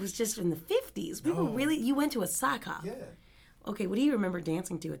thought that was just from the 50s. You went to a sock hop? Yeah. Okay, what do you remember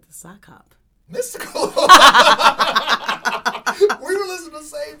dancing to at the sock hop? Mystical. We were listening to the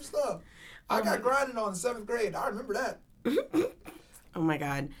same stuff. I got grinding on in 7th grade. I remember that. Oh my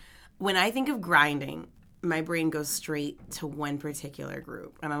God. When I think of grinding, my brain goes straight to one particular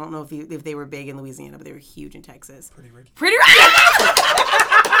group. And I don't know if they were big in Louisiana, but they were huge in Texas. Pretty Ricky. Pretty Ricky!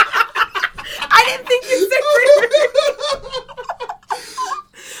 I didn't think you said Pretty Ricky.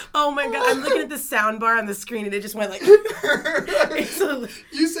 Oh my God, I'm looking at the sound bar on the screen and it just went like...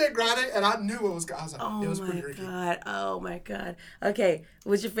 You said grinding and I knew it was... I was like, it was Pretty Ricky. Oh my God. Okay,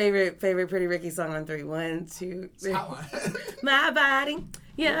 what's your favorite Pretty Ricky song on 3? 1, 2, 3. My body,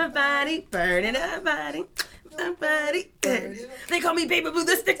 your body, burning our body. My body. They call me Baby Blue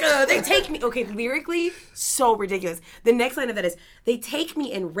the Sticker. They take me. Okay, lyrically, so ridiculous. The next line of that is, they take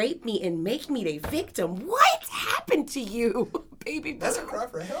me and rape me and make me their victim. What happened to you, Baby Blue? That's a cry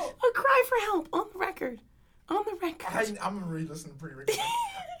for help. A cry for help on the record. I'm going to re-listen to Pretty Ricky.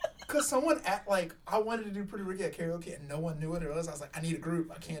 Because someone I wanted to do Pretty Ricky at karaoke and no one knew it or else. I was like, I need a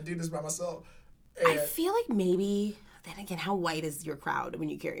group. I can't do this by myself. And I feel like maybe, then again, how white is your crowd when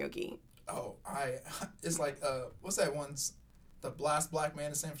you karaoke? Oh, it's like, what's that one? The Blast Black Man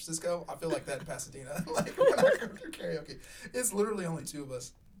in San Francisco? I feel like that in Pasadena. Like, when I go do karaoke. It's literally only 2 of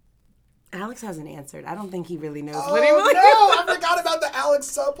us. Alex hasn't answered. I don't think he really knows what he really... No, I forgot about the Alex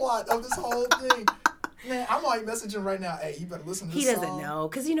subplot of this whole thing. Man, I'm like messaging right now. Hey, you better listen to this song. He doesn't know.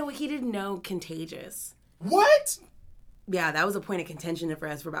 Because, you know what? He didn't know Contagious. What? Yeah, that was a point of contention for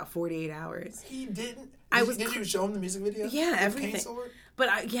us for about 48 hours. He didn't? Did you show him the music video? Yeah, everything.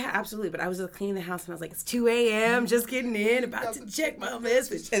 But yeah, absolutely. But I was just cleaning the house and I was like, it's 2 a.m., just getting in, about to check my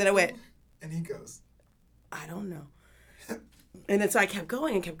message. And then I went. And he goes, I don't know. And then so I kept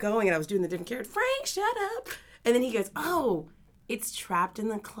going and I was doing the different characters. Frank, shut up. And then he goes, oh, it's Trapped in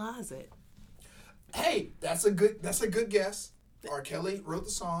the Closet. Hey, that's a good guess. R. Kelly wrote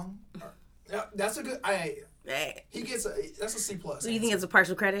the song. Yeah, that's a good. He gets that's a C+. So you think it's a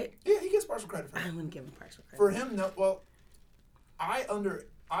partial credit? Yeah, he gets partial credit for it. I wouldn't give him partial credit. For him, no. Well, I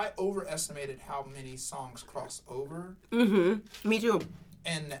overestimated how many songs cross over. Mm-hmm. Me too.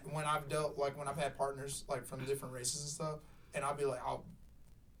 And when I've dealt, like, when I've had partners, like, from different races and stuff, and I'll be like,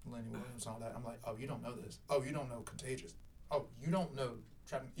 Lenny Williams and all that, I'm like, oh, you don't know this. Oh, you don't know Contagious. Oh, you don't know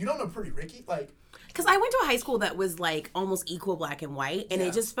you don't know Pretty Ricky? Like, because I went to a high school that was like almost equal black and white, and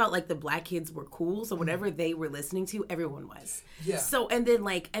it just felt like the black kids were cool. So whatever they were listening to, everyone was. Yeah. So and then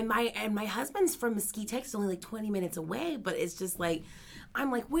like and my husband's from Mesquite, Texas, only like 20 minutes away, but it's just like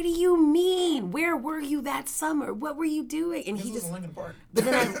I'm like, what do you mean? Where were you that summer? What were you doing? And he just in Lincoln Park. But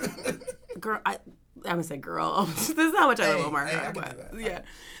then I'm gonna say girl. This is how much I love Omar. I can do that. Yeah,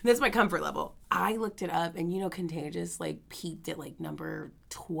 that's my comfort level. I looked it up, and Contagious like peaked at like number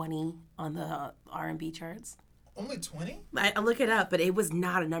 20 on the R&B charts. Only 20? I look it up, but it was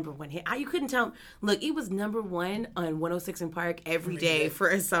not a number one hit. You couldn't tell. Look, it was number one on 106 in Park every day for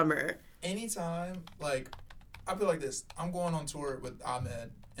a summer. Anytime, like, I feel like this. I'm going on tour with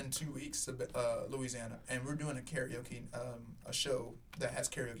Ahmed in 2 weeks to Louisiana, and we're doing a karaoke, a show that has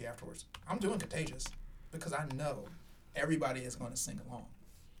karaoke afterwards. I'm doing Contagious because I know everybody is going to sing along.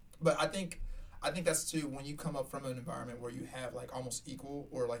 But I think that's too when you come up from an environment where you have like almost equal,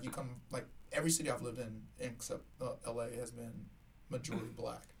 or like you come like every city I've lived in except LA has been majority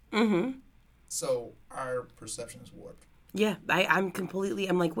black. Mm-hmm. So our perception is warped. Yeah, I'm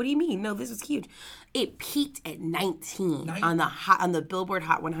like, what do you mean? No, this was huge. It peaked at 19 on the Billboard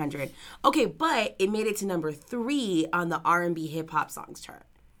Hot 100. Okay, but it made it to number 3 on the R&B hip hop songs chart,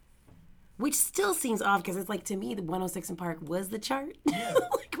 which still seems off because it's like, to me, the 106 in Park was the chart. Yeah.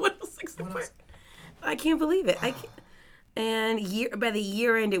 Like 106 in Park. I can't believe it. And by the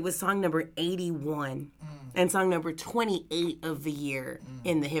year end, it was song number 81 and song number 28 of the year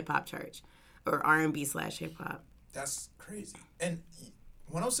in the hip hop chart, or R&B/hip hop. That's crazy. And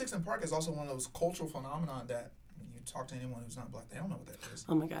 106 in Park is also one of those cultural phenomenon that when you talk to anyone who's not black, they don't know what that is.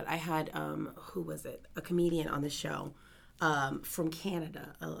 Oh my God. I had, who was it? A comedian on the show from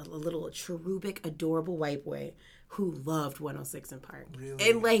Canada, a little cherubic, adorable white boy who loved 106 in Park. Really?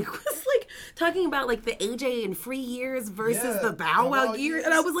 And like was like talking about like the AJ and Free years versus the Bow Wow years.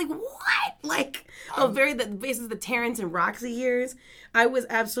 And I was like, what? Like, versus the Terrence and Roxy years. I was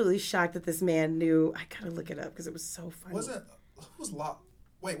absolutely shocked that this man knew. I gotta look it up because it was so funny.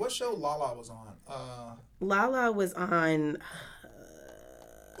 Wait, what show Lala was on? Lala was on.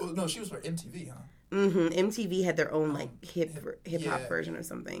 No, she was for MTV, huh? Mm-hmm. MTV had their own like hip hop version or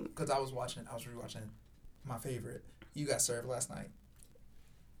something. Because I was rewatching my favorite, You Got Served, last night.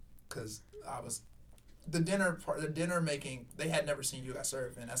 Because the dinner making, they had never seen You Got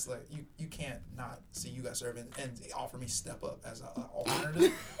Served, and that's like you can't not see You Got Served and offer me Step Up as an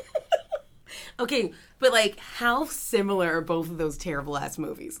alternative. Okay, but like, how similar are both of those terrible ass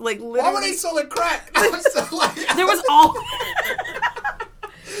movies? Like, literally, why were they selling crack? There was all.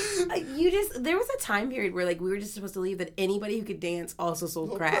 There was a time period where like we were just supposed to believe that anybody who could dance also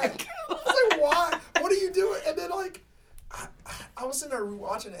sold crack. I was like, why? What are you doing? And then like, I was sitting there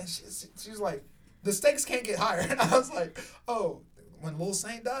rewatching it, and she was like, the stakes can't get higher. And I was like, oh, when Lil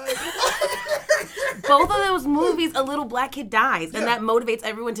Saint died. Both of those movies, a little black kid dies, and that motivates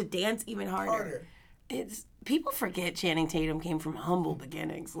everyone to dance even harder. It's people forget Channing Tatum came from humble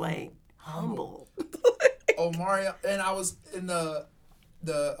beginnings, like humble. Mario, and I was in the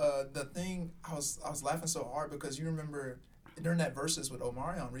thing. I was laughing so hard because you remember during that Versus with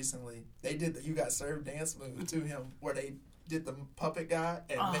Omarion recently, they did the You Got Served dance move to him where they did the puppet guy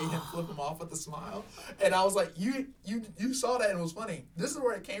and made him flip him off with a smile. And I was like, you saw that and it was funny. This is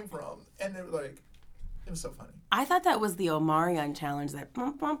where it came from. And they were like, it was so funny. I thought that was the Omarion challenge. That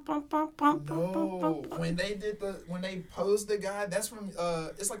no, when they posed the guy, that's from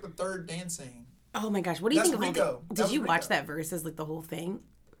it's like the third dancing. Oh my gosh, what do you think of Rico. Did you watch that Versus, like the whole thing?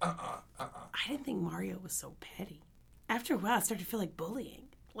 I didn't think Mario was so petty. After a while, I started to feel like bullying.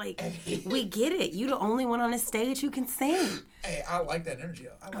 Like, we get it. You the only one on the stage who can sing. Hey, I like that energy.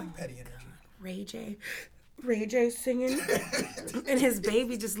 I like petty energy. Ray J singing, and his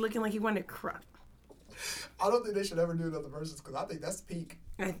baby just looking like he wanted to cry. I don't think they should ever do another Versus because I think that's peak.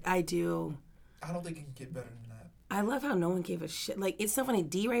 I do. I don't think it can get better than that. I love how no one gave a shit. Like, it's so funny.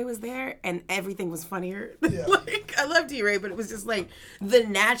 D-Ray was there, and everything was funnier. Yeah. Like, I love D-Ray, but it was just like the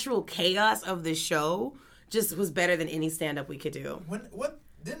natural chaos of the show just was better than any stand-up we could do. What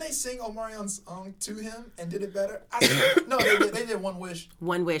didn't they sing Omarion's song to him and did it better? No, they did One Wish.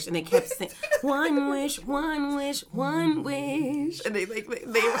 One Wish, and they kept singing One Wish, One Wish, One Wish, and they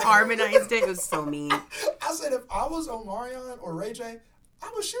harmonized it. It was so mean. I said if I was Omarion or Ray J,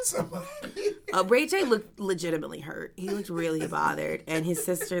 I would shoot somebody. Ray J looked legitimately hurt. He looked really bothered, and his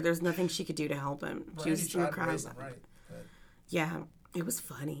sister, there's nothing she could do to help him. She was crying. Right. Yeah. It was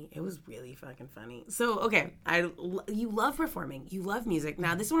funny. It was really fucking funny. So, okay, you love performing. You love music.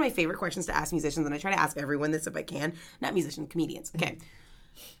 Now, this is one of my favorite questions to ask musicians, and I try to ask everyone this if I can. Not musicians, comedians. Okay.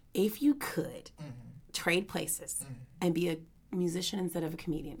 If you could trade places and be a musician instead of a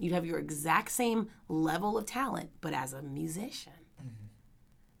comedian, you'd have your exact same level of talent, but as a musician.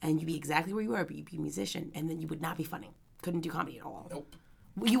 And you'd be exactly where you are, but you'd be a musician, and then you would not be funny. Couldn't do comedy at all. Nope.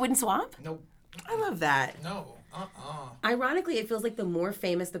 You wouldn't swap? Nope. I love that. No. Ironically, it feels like the more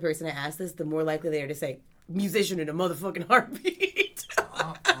famous the person that asked this, the more likely they are to say, musician in a motherfucking heartbeat.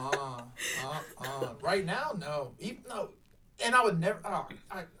 Right now, no. No. And I would never,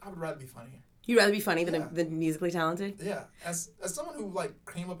 I would rather be funny. You'd rather be funny than musically talented? Yeah. As someone who, like,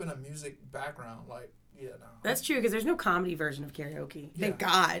 came up in a music background, like, yeah, no. That's true, because there's no comedy version of karaoke. Yeah. Thank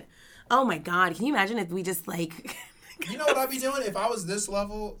God. Oh, my God. Can you imagine if we just, like... You know what I'd be doing? If I was this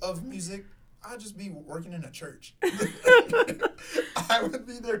level of music, I'd just be working in a church. I would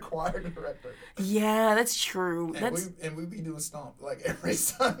be their choir director. Yeah, that's true. And we'd be doing stomp, like, every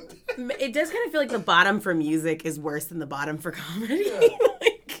Sunday. It does kind of feel like the bottom for music is worse than the bottom for comedy. Yeah.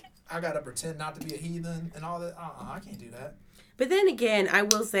 Like, I gotta pretend not to be a heathen and all that. I can't do that. but then again, I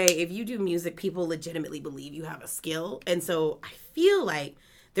will say, if you do music, people legitimately believe you have a skill. And so I feel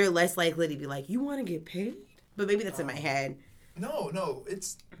they're less likely to be like, you want to get paid? But maybe that's in my head. No.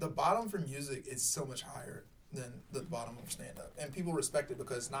 It's the bottom for music is so much higher than the bottom of stand-up. And people respect it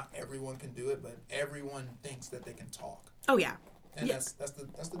because not everyone can do it, but everyone thinks that they can talk. Oh, yeah. And that's the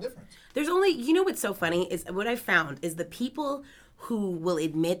difference. There's only, you know what's so funny is what I found is the people who will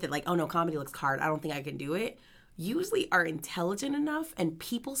admit that, like, oh no, comedy looks hard, I don't think I can do it, usually are intelligent enough and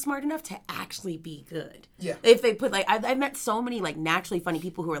people smart enough to actually be good. Yeah. If they put, like, I've met so many, like, naturally funny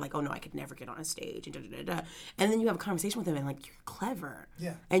people who are like, oh no, I could never get on a stage, and da-da-da-da. And then you have a conversation with them and, like, you're clever.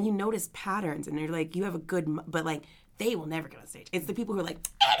 Yeah. And you notice patterns and they're like, you have a good, but, like, they will never get on stage. It's the people who are like,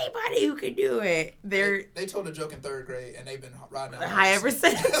 anybody who can do it. They told a joke in 3rd grade and they've been riding that high ever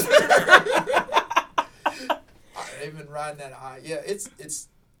since. They've been riding that high. Yeah,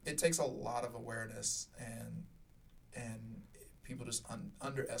 it takes a lot of awareness and people just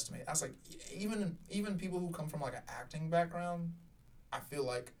underestimate. I was like, even people who come from like an acting background, I feel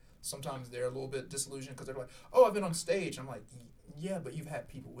like sometimes they're a little bit disillusioned because they're like, oh, I've been on stage. I'm like, yeah, but you've had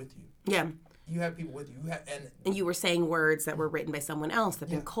people with you. Yeah. You have people with you. And you were saying words that were written by someone else that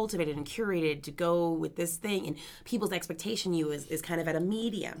have been cultivated and curated to go with this thing. And people's expectation of you is kind of at a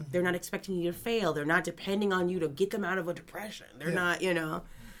medium. Mm-hmm. They're not expecting you to fail. They're not depending on you to get them out of a depression. They're not, you know.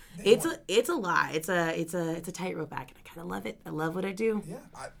 It's a lot. It's a tightrope act, and I kind of love it. I love what I do. Yeah,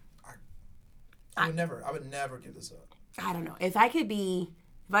 I would never give this up. I don't know. If I could be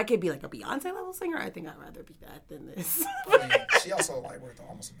like a Beyonce level singer, I think I'd rather be that than this. I mean, she also like worth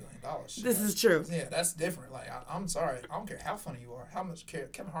almost $1 billion. This is true. Yeah, that's different. Like, I'm sorry, I don't care how funny you are. How much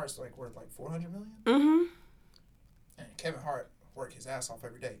Kevin Hart's like worth like $400 million. Mm-hmm. And Kevin Hart worked his ass off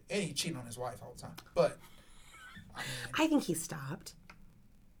every day, and he cheated on his wife all the time. But I think he stopped.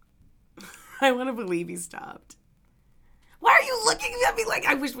 I want to believe he stopped. Why are you looking at me like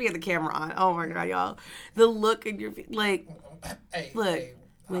I wish we had the camera on? Oh my God, y'all. The look in your like, look,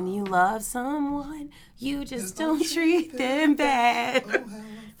 when you love someone, you just don't treat them bad.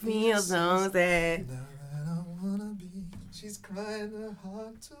 Feel so sad. She's crying her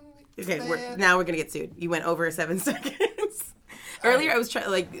heart to me. Okay, now we're going to get sued. You went over 7 seconds. Earlier, I was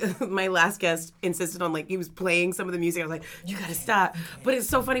trying, like, my last guest insisted on, like, he was playing some of the music. I was like, you got to stop. But it's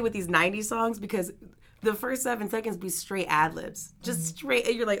so funny with these 90s songs because the first 7 seconds be straight ad-libs. Just straight,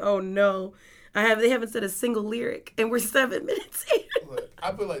 and you're like, oh, no. They haven't said a single lyric, and we're 7 minutes in. Look,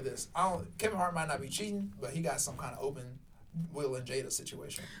 I put it like this. Kevin Hart might not be cheating, but he got some kind of open Will and Jada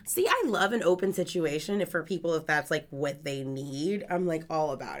situation. See, I love an open situation for people if that's like what they need. I'm like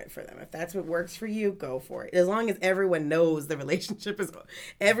all about it for them. If that's what works for you, go for it. As long as everyone knows the relationship is,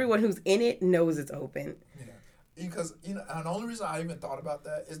 everyone who's in it knows it's open. Yeah. Because, you know, and the only reason I even thought about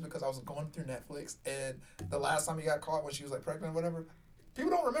that is because I was going through Netflix, and the last time he got caught when she was like pregnant or whatever,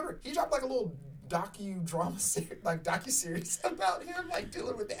 people don't remember. He dropped like a little docu-series about him like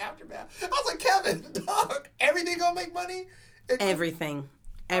dealing with the aftermath. I was like, Kevin, dog, everything gonna make money? Everything.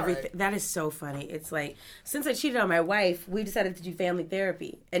 Right. That is so funny. It's like, since I cheated on my wife, we decided to do family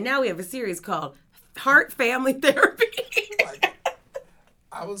therapy. And now we have a series called Heart Family Therapy. Like,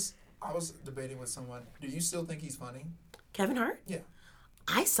 I was debating with someone. Do you still think he's funny? Kevin Hart? Yeah.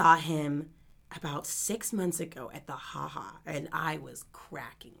 I saw him about 6 months ago at the Ha-Ha, and I was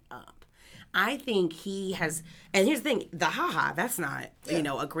cracking up. I think he has, and here's the thing, the Ha-Ha, that's not,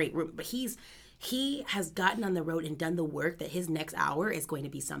 a great room, but he has gotten on the road and done the work that his next hour is going to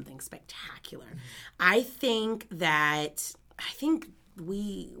be something spectacular. Mm-hmm. I think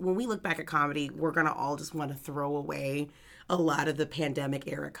when we look back at comedy, we're gonna all just want to throw away a lot of the pandemic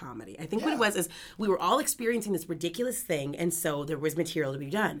era comedy. I think what it was is we were all experiencing this ridiculous thing, and so there was material to be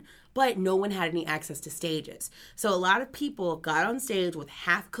done, but no one had any access to stages. So a lot of people got on stage with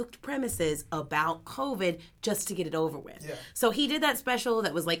half-cooked premises about COVID just to get it over with. Yeah. So he did that special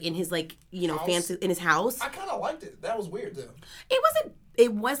that was like in his like, you know, fancy in his house. I kind of liked it. That was weird though.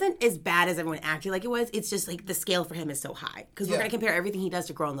 It wasn't as bad as everyone acted like it was. It's just like the scale for him is so high because we're going to compare everything he does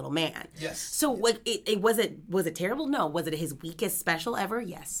to Grown Little Man. Yes. So like it was it terrible? No. Was it his weakest special ever?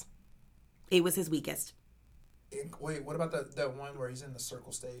 Yes. It was his weakest. Wait, what about that one where he's in the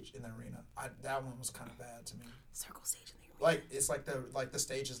circle stage in the arena? That one was kind of bad to me. Circle stage in the arena. Like it's like the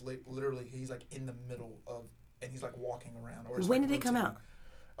stage is literally he's like in the middle of and he's like walking around. Or when did it come out?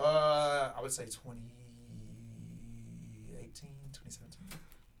 I would say 2018, 2017.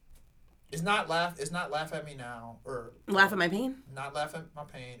 It's not Laugh at Me Now or Laugh at My Pain? Not Laugh at My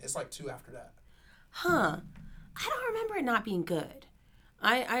Pain. It's like 2 after that. Huh. I don't remember it not being good.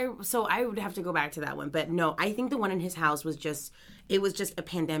 So I would have to go back to that one. But no, I think the one in his house was just a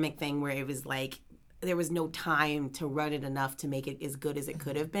pandemic thing where it was like there was no time to run it enough to make it as good as it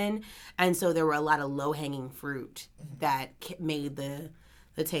could have been. And so there were a lot of low-hanging fruit that made the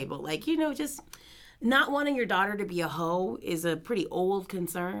table. Like, you know, just not wanting your daughter to be a hoe is a pretty old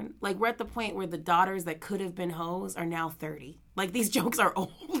concern. Like, we're at the point where the daughters that could have been hoes are now 30. Like, these jokes are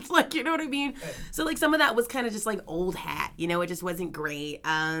old. Like, you know what I mean? So, like, some of that was kind of just, like, old hat. You know, it just wasn't great.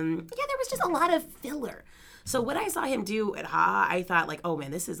 Yeah, there was just a lot of filler. So what I saw him do at Ha, I thought, like, oh, man,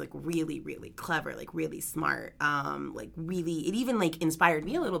 this is, like, really, really clever, like, really smart. Like, really, it even, like, inspired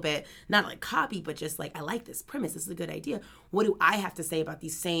me a little bit. Not, like, copy, but just, like, I like this premise. This is a good idea. What do I have to say about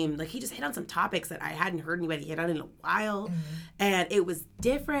these same, like, he just hit on some topics that I hadn't heard anybody hit on in a while. And it was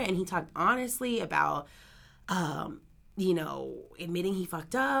different, and he talked honestly about, you know, admitting he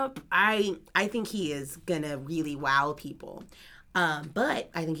fucked up. I think he is gonna really wow people. But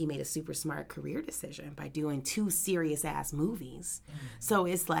I think he made a super smart career decision by doing 2 serious-ass movies. So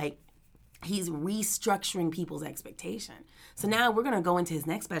it's like he's restructuring people's expectation. So now we're going to go into his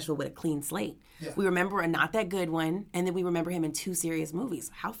next special with a clean slate. Yeah. We remember a not that good one, and then we remember him in 2 serious movies.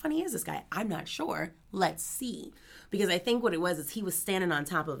 How funny is this guy? I'm not sure. Let's see. Because I think what it was is he was standing on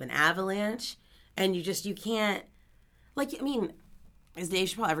top of an avalanche, and you can't, like, I mean, is Dave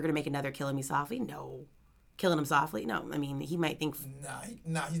Chappelle ever going to make another Killing Me Softly? No. Killing Him Softly? No. I mean, he might think...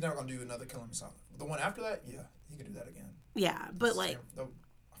 Nah, he's never going to do another Killing Me Softly. The one after that, yeah, he could do that again. Yeah, but like... I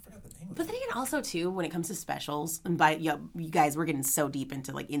forgot the name of it. But then again, also, too, when it comes to specials, and you guys, we're getting so deep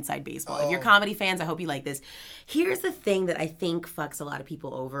into, like, inside baseball. If you're comedy fans, I hope you like this. Here's the thing that I think fucks a lot of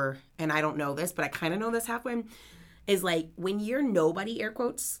people over, and I don't know this, but I kind of know this halfway, is, like, when you're nobody, air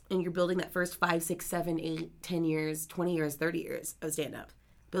quotes, and you're building that first 5, 6, 7, 8, 10 years, 20 years, 30 years of stand-up,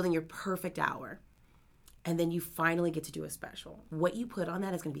 building your perfect hour, and then you finally get to do a special. What you put on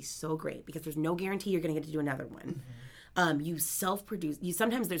that is going to be so great because there's no guarantee you're going to get to do another one. You self-produce.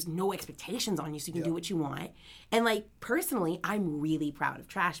 Sometimes there's no expectations on you, so you can do what you want. And, like, personally, I'm really proud of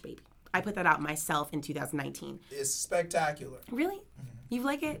Trash Baby. I put that out myself in 2019. It's spectacular. Really? You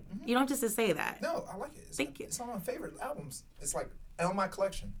like it? You don't just say that. No, I like it. Thank you. It's one of my favorite albums. It's like on my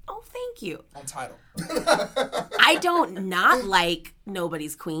collection. Oh, thank you. On Tidal. I don't not like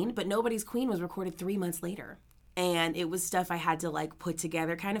Nobody's Queen, but Nobody's Queen was recorded 3 months later. And it was stuff I had to, like, put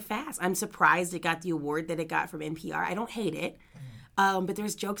together kind of fast. I'm surprised it got the award that it got from NPR. I don't hate it. But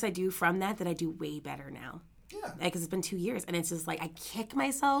there's jokes I do from that I do way better now. Yeah. Because it's been 2 years. And it's just, like, I kick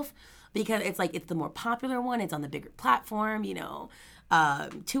myself because it's, like, it's the more popular one. It's on the bigger platform, you know.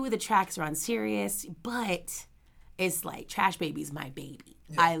 2 of the tracks are on Sirius. But it's, like, Trash Baby's my baby.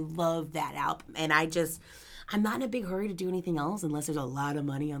 Yeah. I love that album. And I'm not in a big hurry to do anything else unless there's a lot of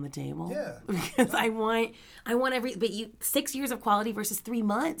money on the table. Yeah. Because I want but 6 years of quality versus 3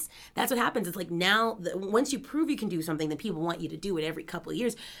 months. That's what happens. It's like now, once you prove you can do something, then people want you to do it every couple of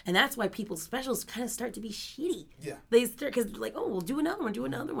years. And that's why people's specials kind of start to be shitty. Yeah. They start, because like, oh, we'll do another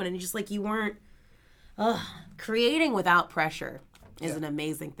one. And it's just like you weren't, creating without pressure is an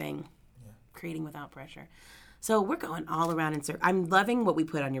amazing thing. Yeah. Creating without pressure. So we're going all around in circles. I'm loving what we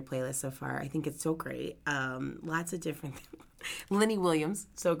put on your playlist so far. I think it's so great. Lots of different things. Lenny Williams,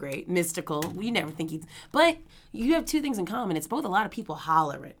 so great. Mystical. You never think he's... But you have 2 things in common. It's both a lot of people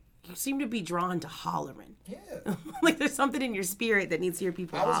hollering. You seem to be drawn to hollering. Yeah. Like there's something in your spirit that needs to hear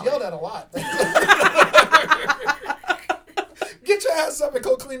people holler. I was yelled at a lot. Get your ass up and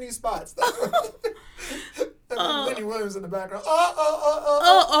go clean these spots. Lenny Williams in the background.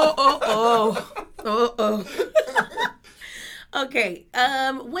 Okay.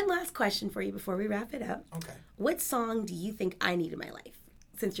 One last question for you before we wrap it up. Okay. What song do you think I need in my life?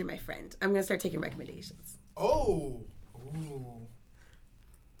 Since you're my friend, I'm gonna start taking recommendations. Oh, ooh,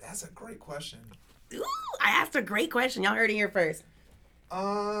 that's a great question. Ooh, I asked a great question. Y'all heard it here first.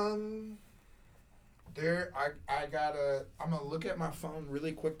 I'm gonna look at my phone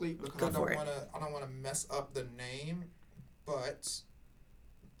really quickly because I don't wanna mess up the name, but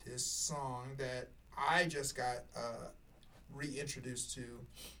this song that I just got reintroduced to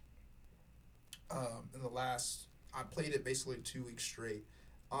in the last, I played it basically 2 weeks straight.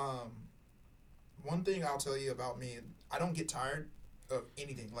 One thing I'll tell you about me, I don't get tired of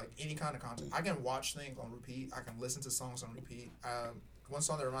anything, like any kind of content. I can watch things on repeat. I can listen to songs on repeat. One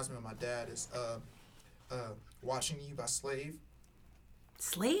song that reminds me of my dad is Watching You by Slave.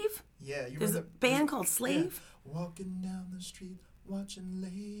 Slave? Yeah. There's a band called Slave? Yeah. Walking down the street, watching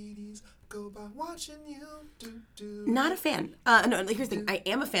ladies go by, watching you do. Not a fan. No, here's the thing. I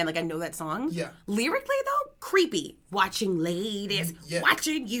am a fan. Like, I know that song. Yeah. Lyrically, though, creepy. Watching ladies,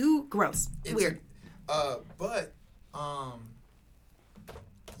 watching you. Gross. Weird.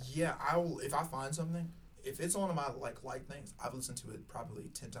 Yeah, I will, if I find something, if it's one of my like things, I've listened to it probably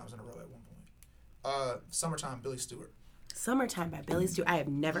 10 times in a row at one point. Summertime, Billy Stewart. Summertime by Billy Stewart. I have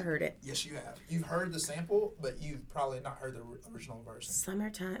never heard it. Yes, you have. You've heard the sample, but you've probably not heard the original version.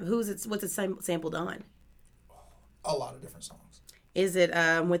 Summertime. What's it sampled on? A lot of different songs. Is it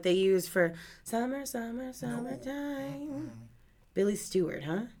what they use for summertime? No. Billy Stewart,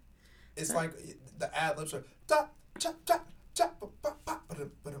 huh? It's like the ad libs are da cha cha cha ba ba ba ba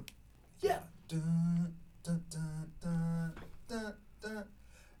ba. Yeah. Dun dun dun dun dun dun.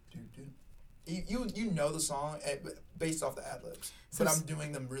 You know the song based off the ad libs, but I'm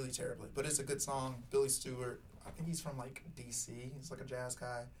doing them really terribly. But it's a good song. Billy Stewart. I think he's from like DC. He's like a jazz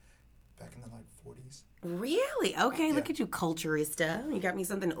guy back in the 40s. Really? Okay, Look at you, culturista. You got me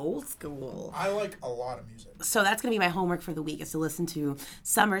something old school. I like a lot of music. So that's going to be my homework for the week, is to listen to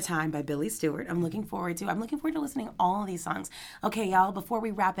Summertime by Billy Stewart. I'm looking forward to listening to all of these songs. Okay, y'all, before we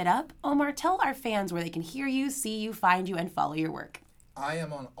wrap it up, Omar, tell our fans where they can hear you, see you, find you, and follow your work. I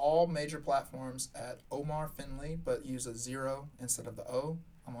am on all major platforms at Omar Finley, but use a 0 instead of the O.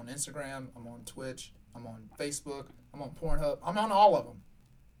 I'm on Instagram. I'm on Twitch. I'm on Facebook. I'm on Pornhub. I'm on all of them.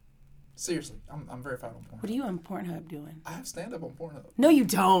 Seriously, I'm verified on Pornhub. What are you on Pornhub doing? I have stand-up on Pornhub. No, you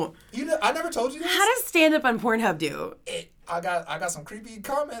don't. I never told you this. How does stand-up on Pornhub do? I got some creepy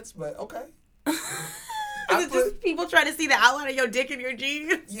comments, but okay. Is it just people trying to see the outline of your dick in your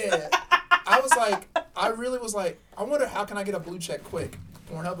jeans? Yeah. I really was like, I wonder how can I get a blue check quick?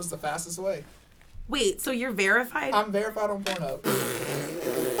 Pornhub is the fastest way. Wait, so you're verified? I'm verified on Pornhub.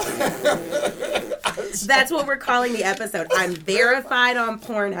 That's what we're calling the episode. I'm verified on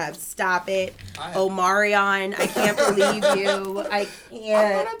Pornhub. Stop it. Omarion, I can't believe you. I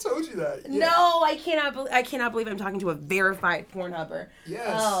can't. I told you that. Yeah. No, I cannot believe I'm talking to a verified Pornhubber. Yes.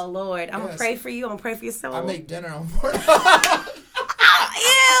 Oh, Lord. I'm going to pray for you. I'm going to pray for your soul. I make dinner on Pornhub.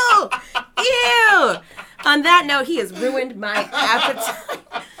 Ew! Ew! On that note, he has ruined my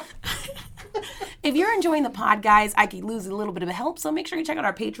appetite. If you're enjoying the pod, guys, I could lose a little bit of help, so make sure you check out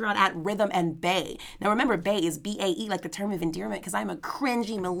our Patreon at Rhythm and Bae. Now, remember, Bae is B-A-E, like the term of endearment, because I'm a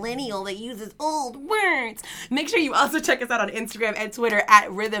cringy millennial that uses old words. Make sure you also check us out on Instagram and Twitter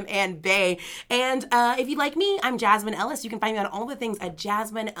at Rhythm and Bae. And if you like me, I'm Jasmine Ellis. You can find me on all the things at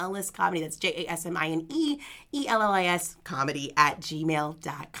Jasmine Ellis Comedy. That's JASMINE ELLIS comedy at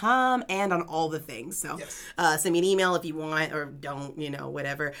gmail.com, and on all the things. So send me an email if you want, or don't,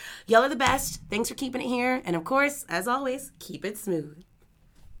 whatever. Y'all are the best. Thanks for keeping it here. And of course, as always, keep it smooth.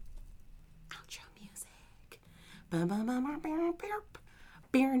 Outro music. That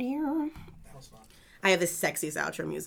was fun. I have the sexiest outro music.